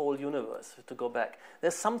across the whole universe, to go back.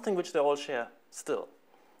 There's something which they all share still,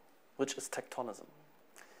 which is tectonism.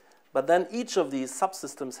 But then each of these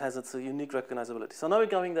subsystems has its unique recognizability. So now we're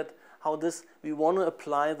going that we want to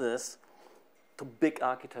apply this to big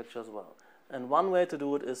architecture as well. And one way to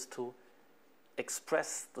do it is to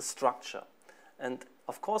express the structure. And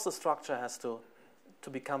of course the structure has to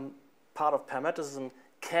become part of parametricism,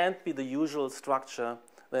 can't be the usual structure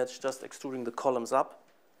where it's just extruding the columns up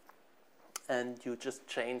and you just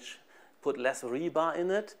put less rebar in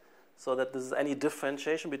it. so that this is any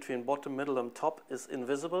differentiation between bottom, middle, and top is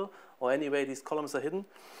invisible, or anyway these columns are hidden,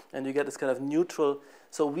 and you get this kind of neutral.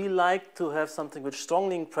 So we like to have something which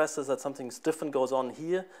strongly impresses that something different goes on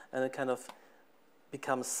here, and it kind of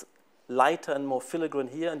becomes lighter and more filigree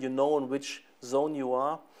here, and you know in which zone you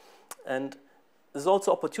are. And there's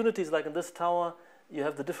also opportunities, like in this tower, you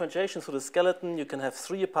have the differentiation through the skeleton. You can have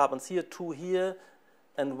 3 apartments here, 2 here,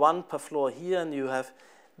 and 1 per floor here, and you have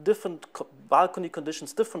different balcony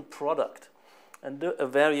conditions, different product, and a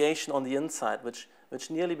variation on the inside, which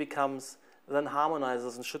nearly becomes, then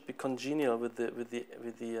harmonizes and should be congenial with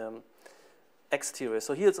the exterior.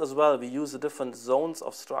 So here it's as well, we use the different zones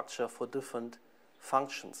of structure for different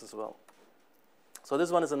functions as well. So this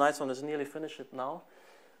one is a nice one. It's nearly finished it now,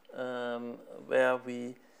 where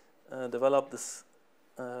we develop this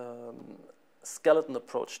skeleton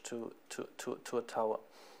approach to a tower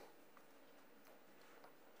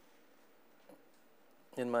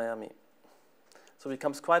in Miami. So it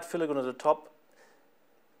becomes quite filigree at the top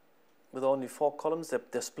with only 4 columns.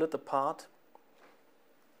 They're split apart.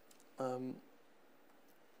 And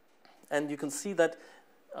you can see that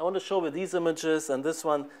I want to show with these images and this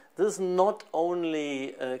one, this is not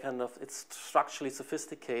only it's structurally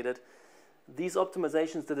sophisticated. These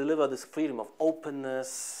optimizations, they deliver this freedom of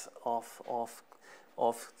openness, of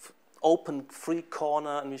open, free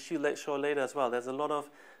corner, and we show later as well. There's a lot of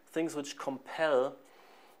things which compel,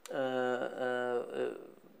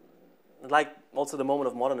 like also the moment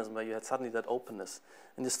of modernism, where you had suddenly that openness,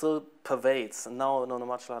 and it still pervades, and now on a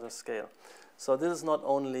much larger scale. So this is not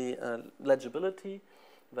only legibility,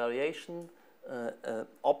 variation,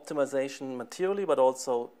 optimization materially, but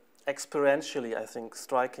also experientially, I think,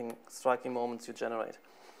 striking moments you generate.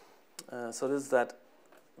 So this is that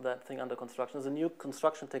thing under construction. There's a new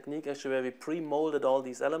construction technique actually where we pre-molded all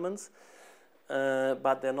these elements,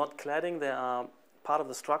 but they're not cladding, they are part of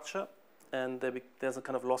the structure, and there's a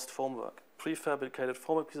kind of lost formwork. Prefabricated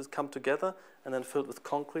formwork pieces come together and then filled with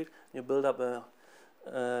concrete, and you build up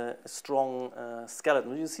a strong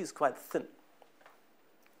skeleton. You see it's quite thin.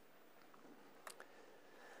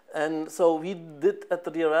 And so we did at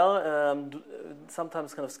the DRL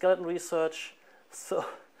sometimes kind of skeleton research. So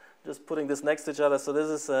just putting this next to each other. So this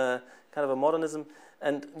is kind of a modernism,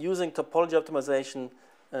 and using topology optimization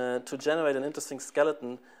to generate an interesting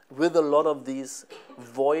skeleton with a lot of these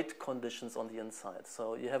void conditions on the inside.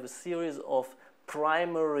 So you have a series of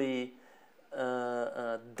primary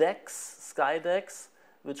decks, sky decks,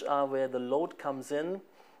 which are where the load comes in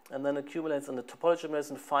and then accumulates, and the topology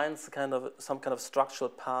optimization finds some kind of structural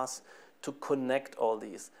path to connect all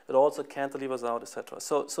these. It also cantilevers out, etc.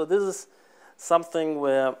 So this is something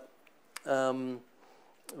where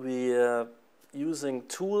we are using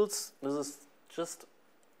tools. This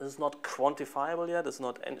is not quantifiable yet. It's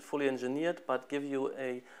not fully engineered, but give you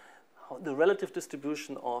the relative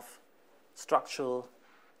distribution of structural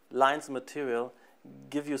lines and material,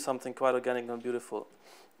 give you something quite organic and beautiful.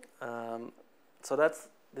 So that's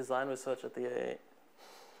design research at the AA.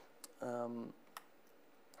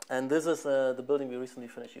 And this is the building we recently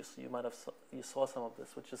finished. You saw some of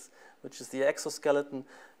this, which is the exoskeleton,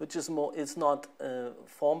 which is more. It's not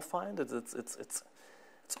form-fined. It's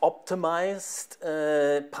optimized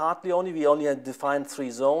partly only. We only had defined 3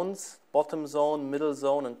 zones: bottom zone, middle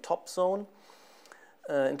zone, and top zone.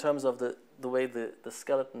 In terms of the way the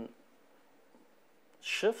skeleton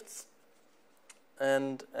shifts,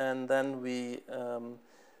 and then we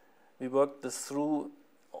worked this through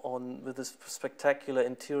with this spectacular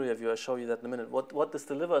interior view. I'll show you that in a minute. What this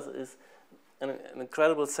delivers is an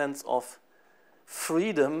incredible sense of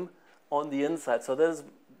freedom on the inside. So this is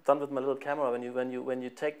done with my little camera. When you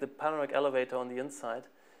take the panoramic elevator on the inside,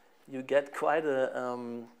 you get quite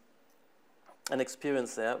an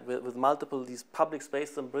experience there with multiple these public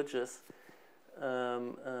spaces and bridges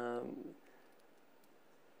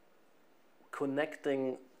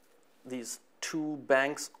connecting these 2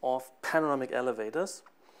 banks of panoramic elevators,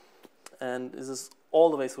 and this is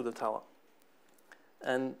all the way through the tower.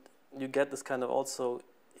 And you get this kind of also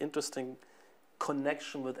interesting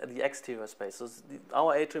connection with the exterior spaces.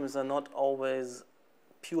 Our atriums are not always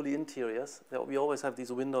purely interiors. We always have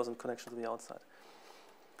these windows and connections to the outside.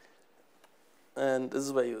 And this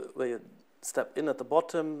is where you step in at the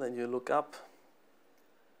bottom, then you look up,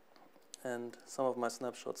 and some of my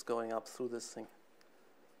snapshots going up through this thing.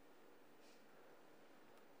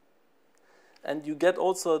 And you get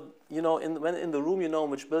also, in the room, in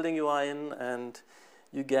which building you are in, and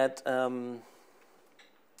you get, you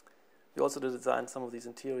also design some of these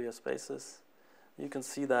interior spaces. You can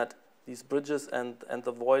see that these bridges and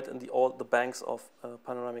the void and all the banks of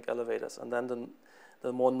panoramic elevators. And then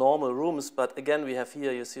the more normal rooms. But again, we have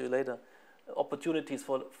here, you see later, opportunities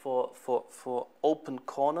for open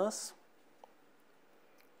corners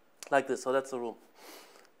like this. So that's the room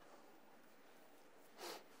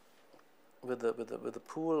with the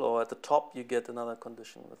pool, or at the top you get another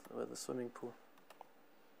condition with the swimming pool.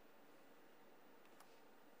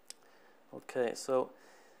 Okay, so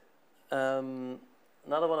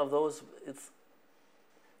another one of those, it's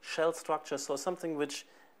shell structure, so something which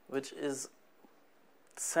is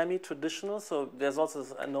semi-traditional. So there's also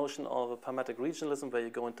a notion of a parametric regionalism where you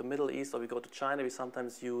go into Middle East or we go to China. We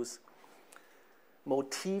sometimes use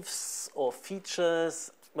motifs or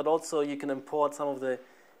features, but also you can import some of the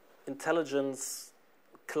intelligence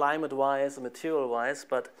climate-wise and material-wise.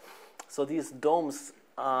 But so these domes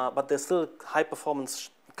are, but they're still high-performance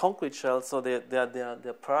concrete shells, so they're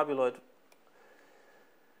paraboloid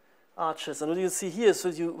arches. And what you see here,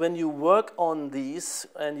 so when you work on these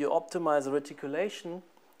and you optimize the reticulation,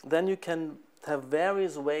 then you can have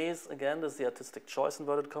various ways, again, this is the artistic choice,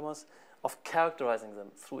 inverted commas, of characterizing them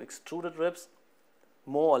through extruded ribs,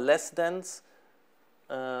 more or less dense,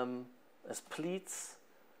 as pleats,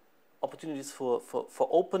 opportunities for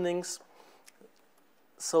openings.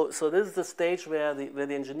 So this is the stage where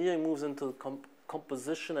the engineering moves into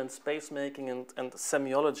composition and space making and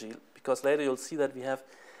semiology, because later you'll see that we have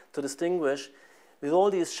to distinguish with all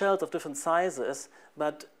these shells of different sizes,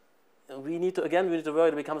 but we need to worry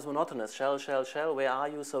it becomes monotonous. Shell, shell, shell, where are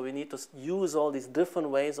you? So we need to use all these different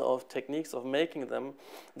ways of techniques of making them.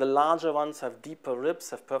 The larger ones have deeper ribs,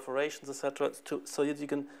 have perforations, etc., so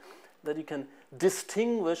that you can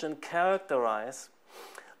distinguish and characterize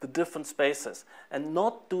the different spaces, and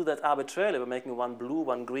not do that arbitrarily by making one blue,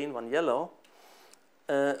 one green, one yellow,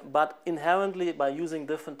 but inherently by using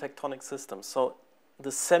different tectonic systems. So the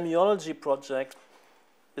semiology project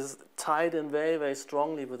is tied in very, very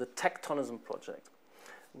strongly with the Tectonism project,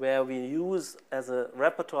 where we use as a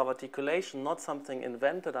repertoire of articulation not something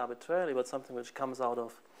invented arbitrarily, but something which comes out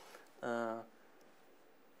of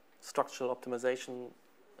structural optimization,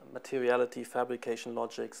 materiality, fabrication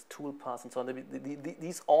logics, tool paths, and so on.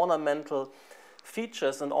 These ornamental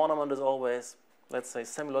features, and ornament is always, let's say,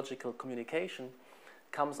 semiological communication,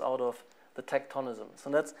 comes out of the Tectonism. So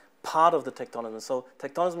that's part of the Tectonism. So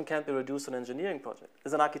Tectonism can't be reduced to an engineering project.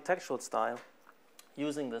 It's an architectural style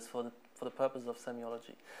using this for the purpose of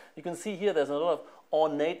semiology. You can see here there's a lot of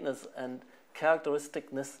ornateness and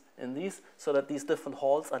characteristicness in these, so that these different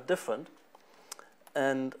halls are different,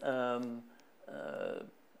 and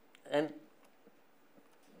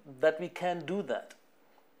that we can do that.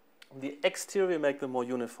 The exterior make them more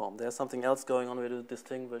uniform. There's something else going on where to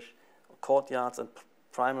distinguish courtyards and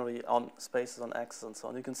primary on spaces on axes and so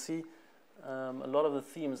on. You can see a lot of the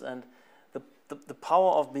themes, and the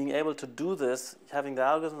power of being able to do this, having the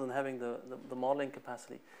algorithms and having the modeling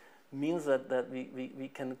capacity, means that we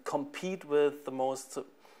can compete with the most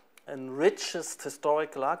and richest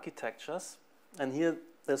historical architectures. And here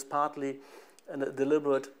there's partly a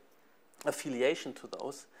deliberate affiliation to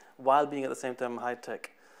those, while being at the same time high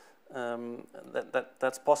tech.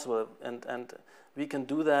 That's possible, and we can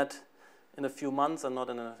do that in a few months and not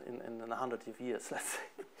in 100 years, let's say.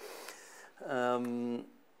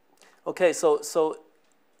 Okay, so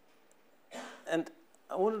and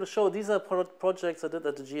I wanted to show, these are projects I did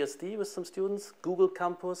at the GSD with some students, Google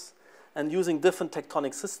Campus, and using different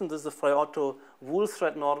tectonic systems. This is the Frei Otto wool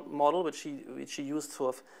thread model, which he used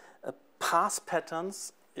for path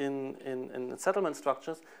patterns in settlement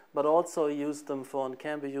structures, but also used them for, and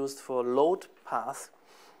can be used for load path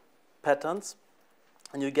patterns.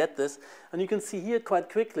 And you get this. And you can see here quite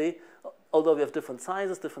quickly, although we have different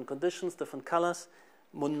sizes, different conditions, different colors,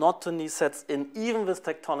 monotony sets in, even with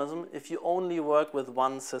Tectonism, if you only work with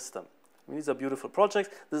one system. I mean, these are beautiful projects.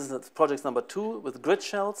 This is project number 2 with grid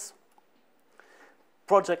shells.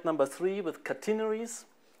 Project number 3 with catenaries.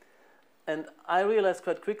 And I realized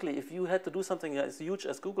quite quickly, if you had to do something as huge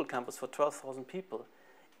as Google Campus for 12,000 people,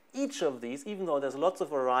 each of these, even though there's lots of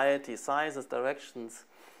variety, sizes, directions,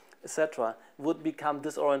 etc., would become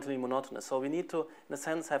disorientingly monotonous. So we need to, in a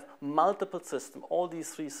sense, have multiple systems. All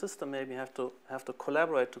these 3 systems maybe have to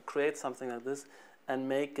collaborate to create something like this and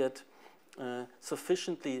make it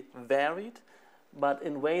sufficiently varied, but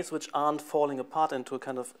in ways which aren't falling apart into a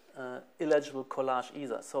kind of illegible collage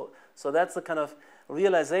either. So that's the kind of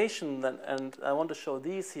realization that, and I want to show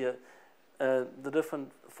these here, the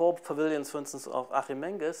different 4 pavilions, for instance, of Achim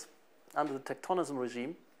Menges under the Tectonism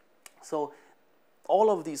regime. So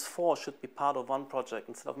all of these 4 should be part of one project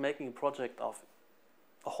instead of making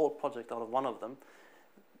a whole project out of one of them.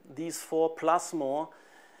 These 4 plus more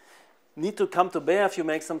need to come to bear if you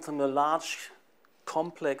make something a large,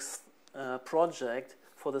 complex project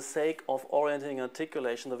for the sake of orienting and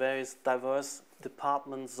articulation the various diverse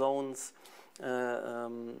departments, zones,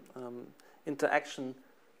 interaction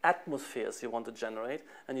atmospheres you want to generate,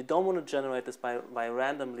 and you don't want to generate this by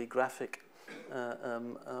randomly graphic,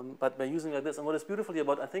 but by using like this. And what is beautiful here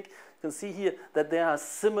about, I think you can see here that they are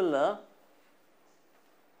similar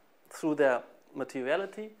through their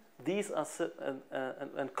materiality. These are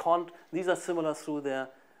these are similar through their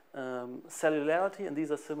cellularity, and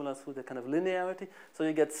these are similar through their kind of linearity. So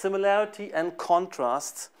you get similarity and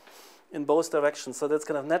contrast in both directions. So that's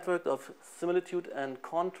kind of network of similitude and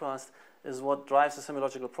contrast is what drives the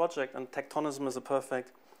semiological project, and Tectonism is a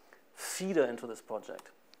perfect feeder into this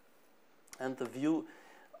project. And the view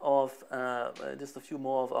of just a few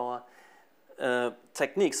more of our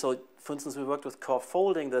techniques. So, for instance, we worked with curve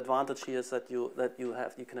folding. The advantage here is that you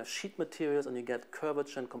can have sheet materials and you get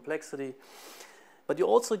curvature and complexity, but you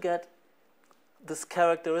also get this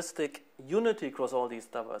characteristic unity across all these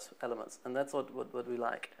diverse elements, and that's what we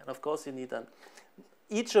like. And of course, you need them.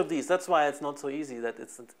 Each of these, that's why it's not so easy that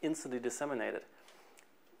it's instantly disseminated.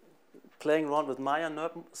 Playing around with Maya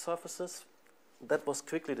NURB surfaces, that was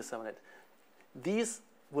quickly disseminated. These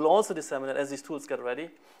will also disseminate as these tools get ready,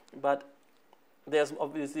 but there's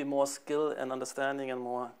obviously more skill and understanding and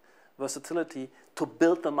more versatility to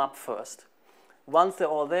build them up first. Once they're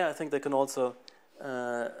all there, I think they can also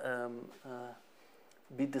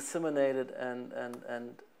be disseminated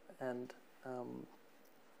and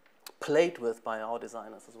played with by our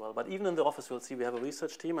designers as well. But even in the office, you'll see we have a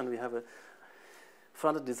research team and we have a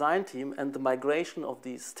front-end design team, and the migration of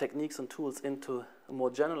these techniques and tools into a more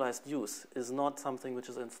generalized use is not something which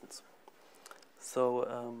is instant. So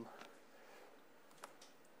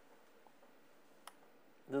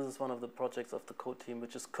this is one of the projects of the code team,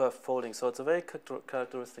 which is curve folding. So it's a very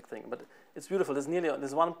characteristic thing, but it's beautiful. There's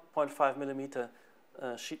 1.5 millimeter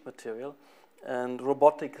sheet material, and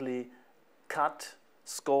robotically cut,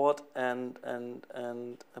 scored, and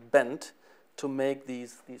bent to make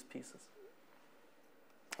these pieces.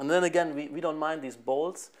 And then again, we don't mind these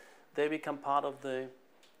bolts. They become part of the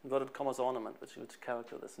inverted commas ornament, which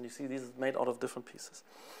character this. And you see these is made out of different pieces.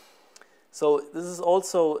 So this is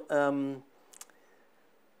also,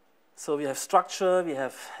 so we have structure, we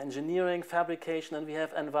have engineering, fabrication, and we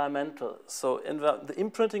have environmental. So the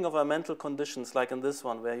imprinting of environmental conditions, like in this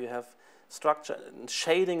one, where you have structure, and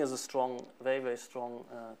shading is a strong, very, very strong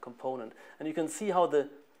component. And you can see how the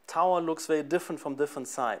tower looks very different from different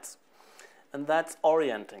sides. And that's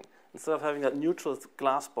orienting. Instead of having that neutral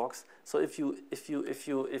glass box, so if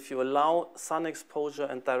you allow sun exposure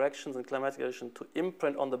and directions and climatic condition to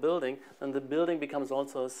imprint on the building, then the building becomes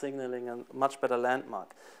also a signaling and much better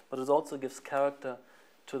landmark. But it also gives character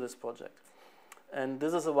to this project. And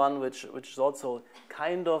this is the one which is also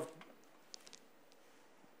kind of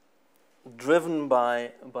driven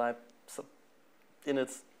by in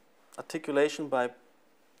its articulation by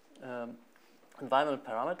environmental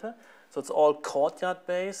parameter. So it's all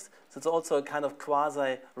courtyard-based. So it's also a kind of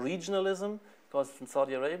quasi-regionalism, because it's in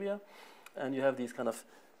Saudi Arabia. And you have these kind of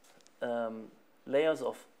layers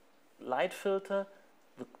of light filter,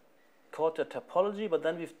 the courtyard topology, but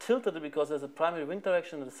then we've tilted it because there's a primary wind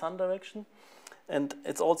direction and a sun direction. And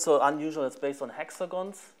it's also unusual. It's based on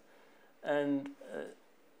hexagons. And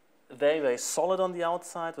very, very solid on the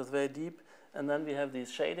outside with very deep. And then we have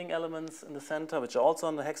these shading elements in the center, which are also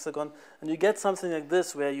on the hexagon. And you get something like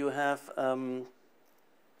this, where you have, and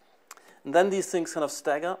then these things kind of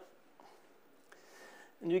stagger.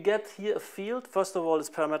 And you get here a field. First of all, it's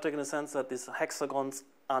parametric in the sense that these hexagons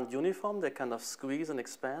aren't uniform. They kind of squeeze and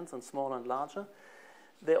expand, and smaller and larger.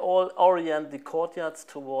 They all orient the courtyards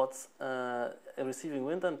towards a receiving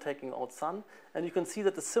wind and taking out sun. And you can see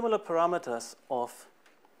that the similar parameters of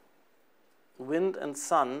wind and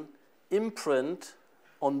sun imprint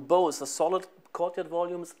on both the solid courtyard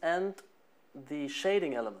volumes and the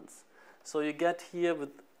shading elements. So you get here with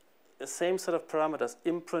the same set of parameters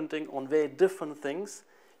imprinting on very different things,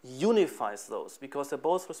 unifies those because they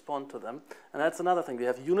both respond to them. And that's another thing. We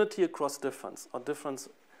have unity across difference, or difference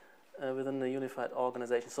within the unified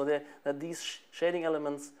organization. So that these shading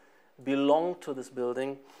elements belong to this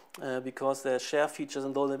building because they share features,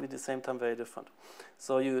 and though they're at the same time very different.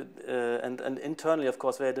 So you and internally, of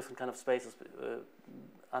course, very different kind of spaces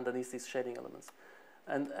underneath these shading elements,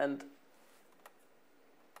 and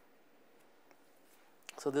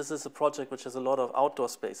so this is a project which has a lot of outdoor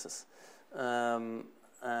spaces, and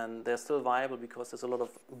they're still viable because there's a lot of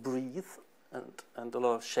breathe and a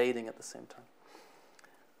lot of shading at the same time.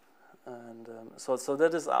 And so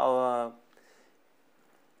that is our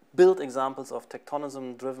build examples of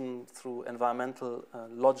Tectonism driven through environmental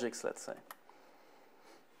logics, let's say.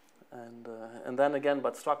 And then again,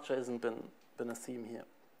 but structure hasn't been a theme here.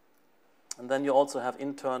 And then you also have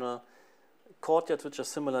internal courtyards, which are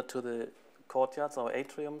similar to the courtyards or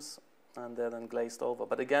atriums, and they're then glazed over.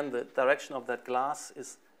 But again, the direction of that glass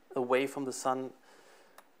is away from the sun,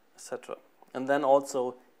 etc. And then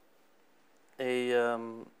also a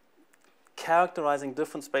characterizing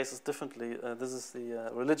different spaces differently. This is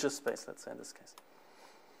the religious space, let's say in this case.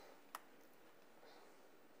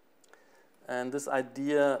 And this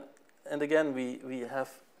idea, and again, we have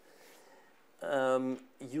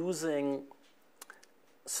using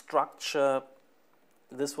structure.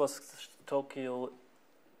 This was Tokyo,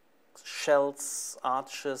 shells,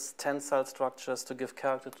 arches, tensile structures to give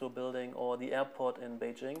character to a building, or the airport in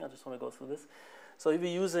Beijing. I just want to go through this. So if you're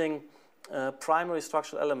using primary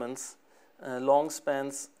structural elements, long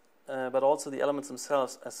spans, but also the elements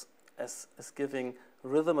themselves as giving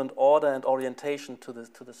rhythm and order and orientation to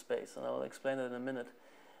the space, and I will explain it in a minute,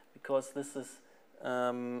 because this is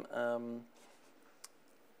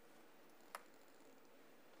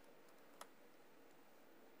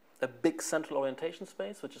a big central orientation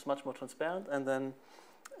space, which is much more transparent, and then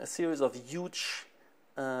a series of huge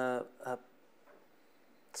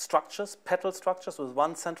structures, petal structures with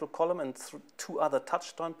one central column and two other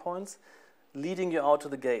touchdown points, leading you out to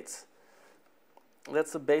the gates.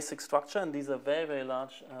 That's the basic structure, and these are very, very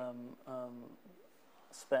large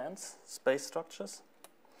spans, space structures,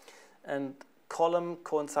 and column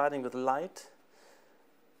coinciding with light,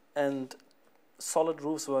 and solid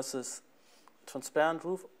roofs versus transparent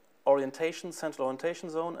roof, orientation, central orientation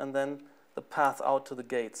zone, and then the path out to the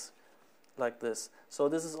gates, like this. So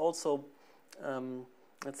this is also,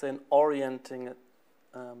 let's say, an orienting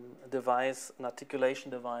device, an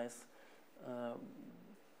articulation device,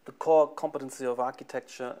 the core competency of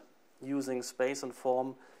architecture, using space and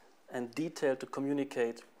form and detail to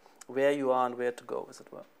communicate where you are and where to go, as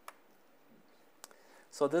it were.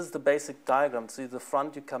 So this is the basic diagram. See, the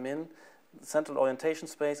front you come in, central orientation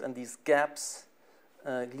space, and these gaps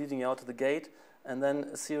leading you out to the gate, and then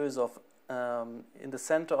a series of, in the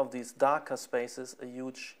center of these darker spaces, a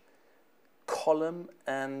huge column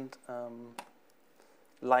and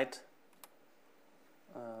light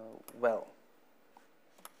well.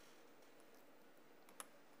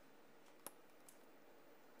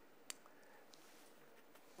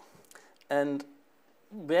 And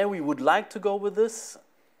where we would like to go with this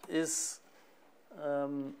is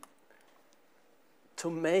to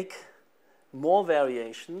make more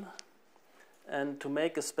variation and to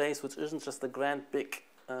make a space which isn't just a grand big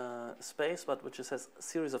space, but which has a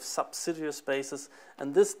series of subsidiary spaces.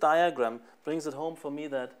 And this diagram brings it home for me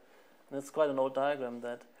that, and it's quite an old diagram,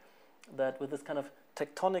 that with this kind of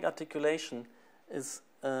tectonic articulation is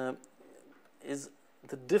the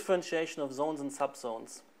differentiation of zones and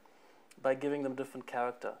subzones by giving them different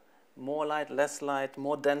character. More light, less light,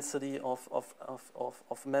 more density of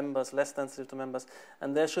members, less density of the members.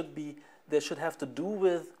 And they should have to do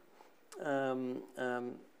with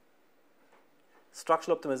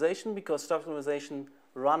structural optimization, because structural optimization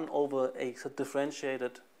run over a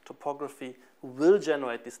differentiated topography will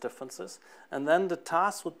generate these differences. And then the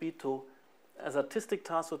task would be to, as artistic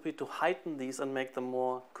task would be to heighten these and make them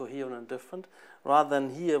more coherent and different, rather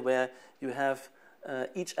than here where you have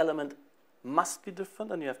each element must be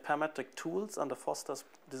different, and you have parametric tools under Foster's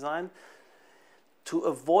design to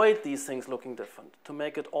avoid these things looking different, to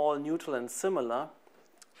make it all neutral and similar,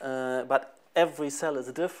 but every cell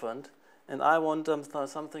is different, and I want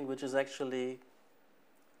something which is actually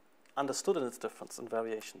understood in its difference and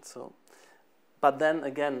variation. So, but then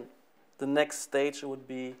again, the next stage would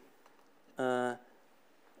be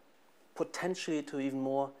potentially to even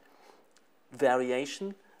more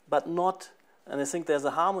variation, but not. And I think there's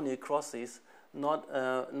a harmony across these, not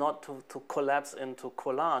to collapse into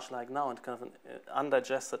collage like now, and kind of an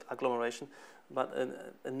undigested agglomeration, but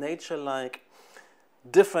a nature-like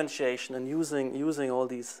differentiation and using all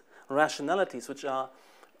these rationalities, which are,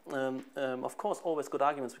 of course, always good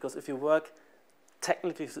arguments, because if you work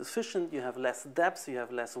technically efficient, you have less depth, you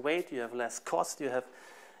have less weight, you have less cost, you're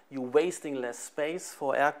wasting less space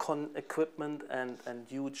for aircon equipment and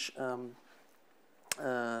huge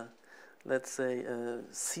let's say,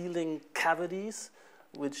 ceiling cavities,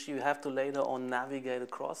 which you have to later on navigate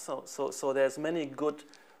across. So there's many good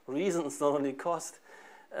reasons, not only cost,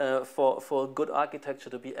 for good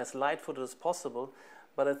architecture to be as light-footed as possible.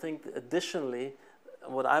 But I think additionally,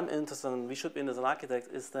 what I'm interested in, we should be in as an architect,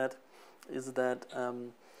 is that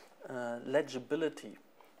legibility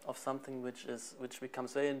of something which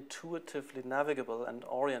becomes very intuitively navigable and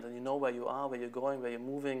oriented. You know where you are, where you're going, where you're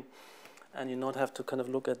moving. and you not have to kind of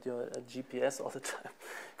look at your GPS all the time,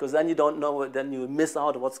 because then you don't know, then you miss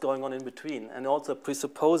out on what's going on in between. And also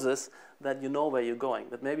presupposes that you know where you're going,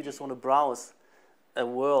 that maybe you just want to browse a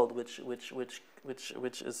world which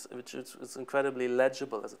is incredibly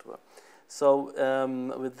legible, as it were. So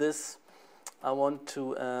with this, I want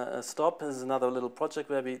to stop. This is another little project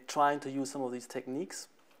where we're trying to use some of these techniques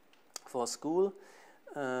for school.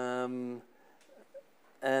 And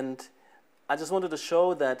I just wanted to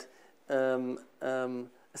show that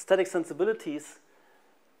aesthetic sensibilities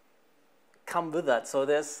come with that. So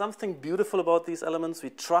there's something beautiful about these elements.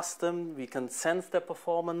 We trust them. We can sense their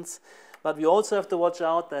performance. But we also have to watch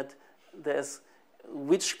out that there's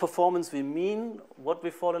which performance we mean, what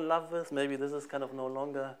we fall in love with. Maybe this is kind of no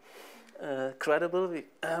longer credible.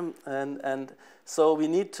 And so we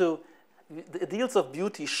need to, the ideals of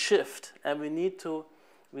beauty shift, and we need to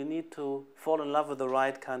fall in love with the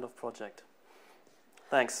right kind of project.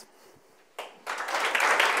 Thanks.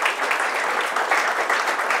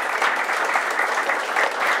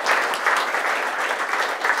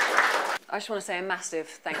 I just want to say a massive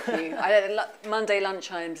thank you. Monday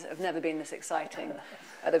lunchtimes have never been this exciting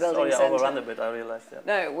at the building centre. Sorry, I overran a bit, I realised. Yeah.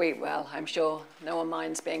 No, well, I'm sure no one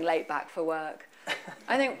minds being late back for work.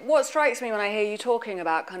 I think what strikes me when I hear you talking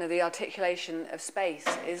about kind of the articulation of space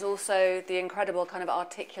is also the incredible kind of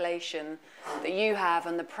articulation that you have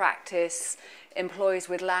and the practice employs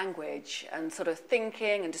with language and sort of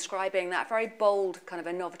thinking and describing that very bold kind of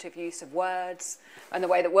innovative use of words, and the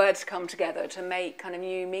way that words come together to make kind of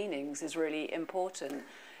new meanings is really important.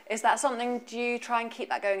 Is that something, do you try and keep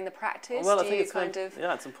that going in the practice? Well, I do think you it's kind of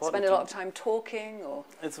it's important spend a lot of time talking? Or?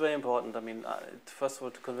 It's very important. I mean, first of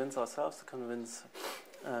all, to convince ourselves, to convince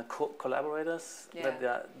collaborators that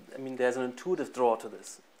there's an intuitive draw to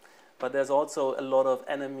this. But there's also a lot of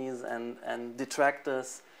enemies and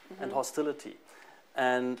detractors and hostility.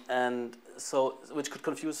 And so, which could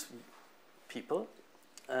confuse people.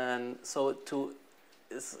 And so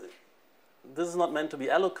this is not meant to be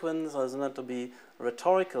eloquent, or it's meant to be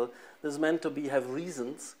rhetorical. This is meant to have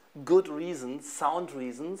reasons, good reasons, sound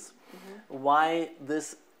reasons, why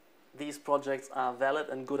these projects are valid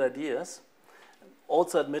and good ideas.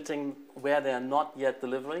 Also admitting where they are not yet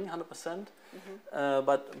delivering 100%,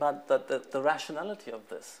 but the rationality of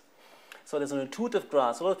this. So there's an intuitive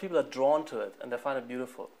grasp. A lot of people are drawn to it and they find it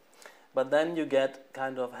beautiful. But then you get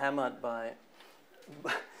kind of hammered by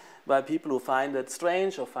people who find it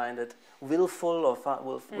strange or find it willful or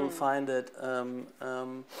will find it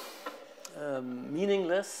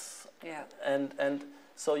meaningless. Yeah. And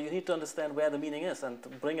so you need to understand where the meaning is and to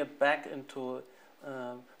bring it back into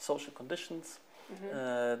social conditions,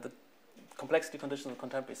 the complexity conditions of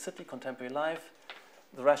contemporary city, contemporary life,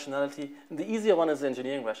 the rationality. And the easier one is the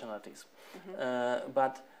engineering rationalities, and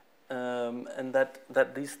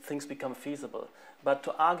that these things become feasible. But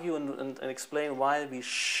to argue and explain why we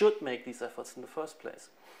should make these efforts in the first place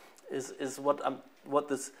is what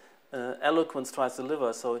this eloquence tries to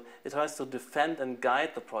deliver. So it tries to defend and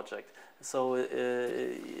guide the project. So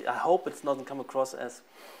I hope it's not come across as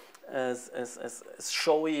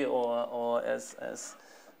showy or as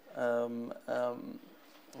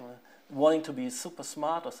wanting to be super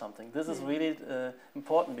smart or something. This is really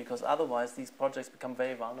important, because otherwise these projects become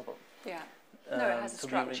very vulnerable. Yeah. No, it has a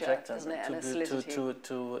structure, doesn't it, and a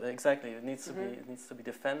solidity. Exactly, it needs to be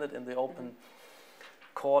defended in the open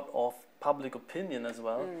court of public opinion as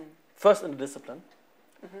well. First in the discipline,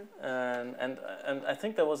 and I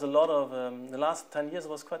think there was a lot of the last 10 years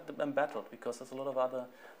was quite embattled, because there's a lot of other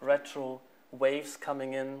retro waves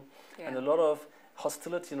coming in, and a lot of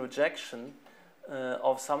hostility and rejection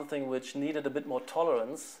of something which needed a bit more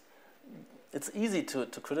tolerance. It's easy to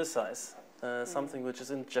criticize something which is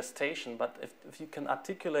in gestation, but if you can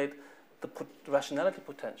articulate the rationality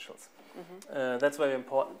potentials, that's very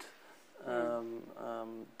important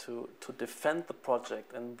to defend the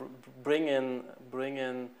project and bring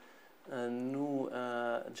in new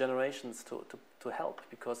generations to help,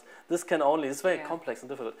 because this can only, it's very complex and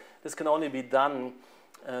difficult, this can only be done,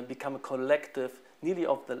 become a collective, nearly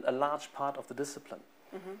of a large part of the discipline,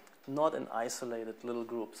 not in isolated little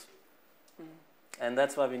groups. And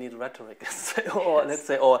that's why we need rhetoric, or let's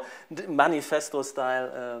say, or manifesto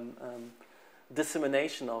style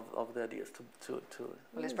dissemination of the ideas to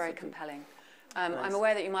well, it's very compelling. Nice. I'm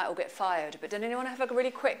aware that you might all get fired, but did anyone have a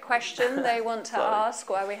really quick question they want to ask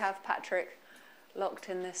while we have Patrik locked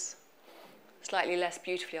in this slightly less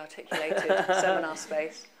beautifully articulated seminar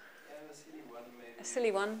space? I have a silly one, maybe. A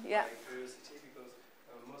silly one, yeah. My curiosity, because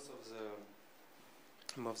most of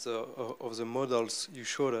of the models you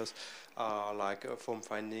showed us are like form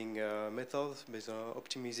finding methods based on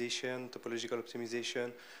optimization, topological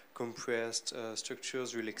optimization, compressed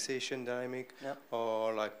structures, relaxation dynamic,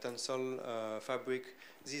 or like tensile fabric.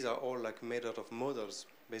 These are all like made out of models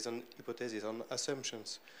based on hypotheses, on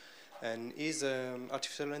assumptions. And is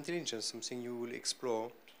artificial intelligence something you will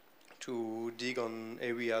explore to dig on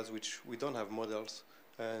areas which we don't have models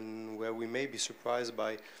and where we may be surprised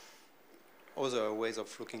by other ways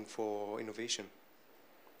of looking for innovation?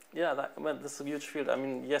 Yeah, well, this is a huge field. I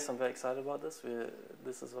mean, yes, I'm very excited about this.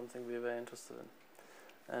 This is something we're very interested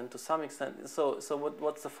in. And to some extent, so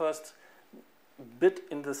what's the first bit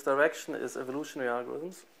in this direction is evolutionary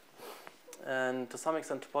algorithms. And to some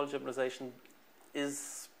extent, topology optimization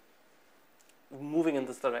is moving in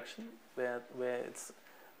this direction, where it's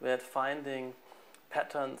finding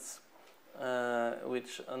patterns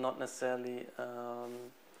which are not necessarily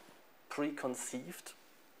preconceived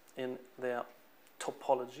in their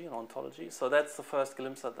topology and ontology. So that's the first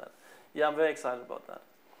glimpse at that. Yeah, I'm very excited about that.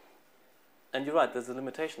 And you're right, there's a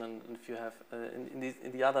limitation, and if you have in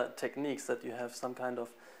the other techniques that you have some kind of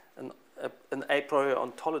an a priori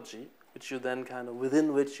ontology, which you then kind of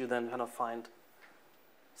within which you then kind of find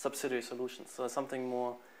subsidiary solutions. So something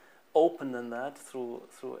more open than that through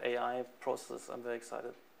AI process. I'm very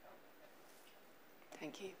excited.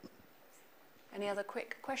 Thank you. Any other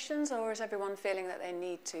quick questions, or is everyone feeling that they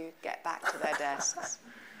need to get back to their desks,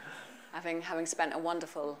 having spent a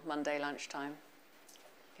wonderful Monday lunchtime?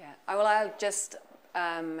 Yeah. I'll just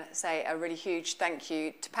say a really huge thank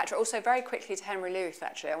you to Patrik. Also, very quickly to Henry Louth,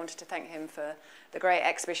 actually. I wanted to thank him for the great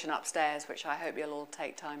exhibition upstairs, which I hope you'll all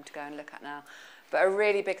take time to go and look at now. But a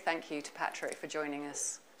really big thank you to Patrik for joining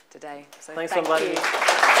us today. So Thanks thank for inviting you. me.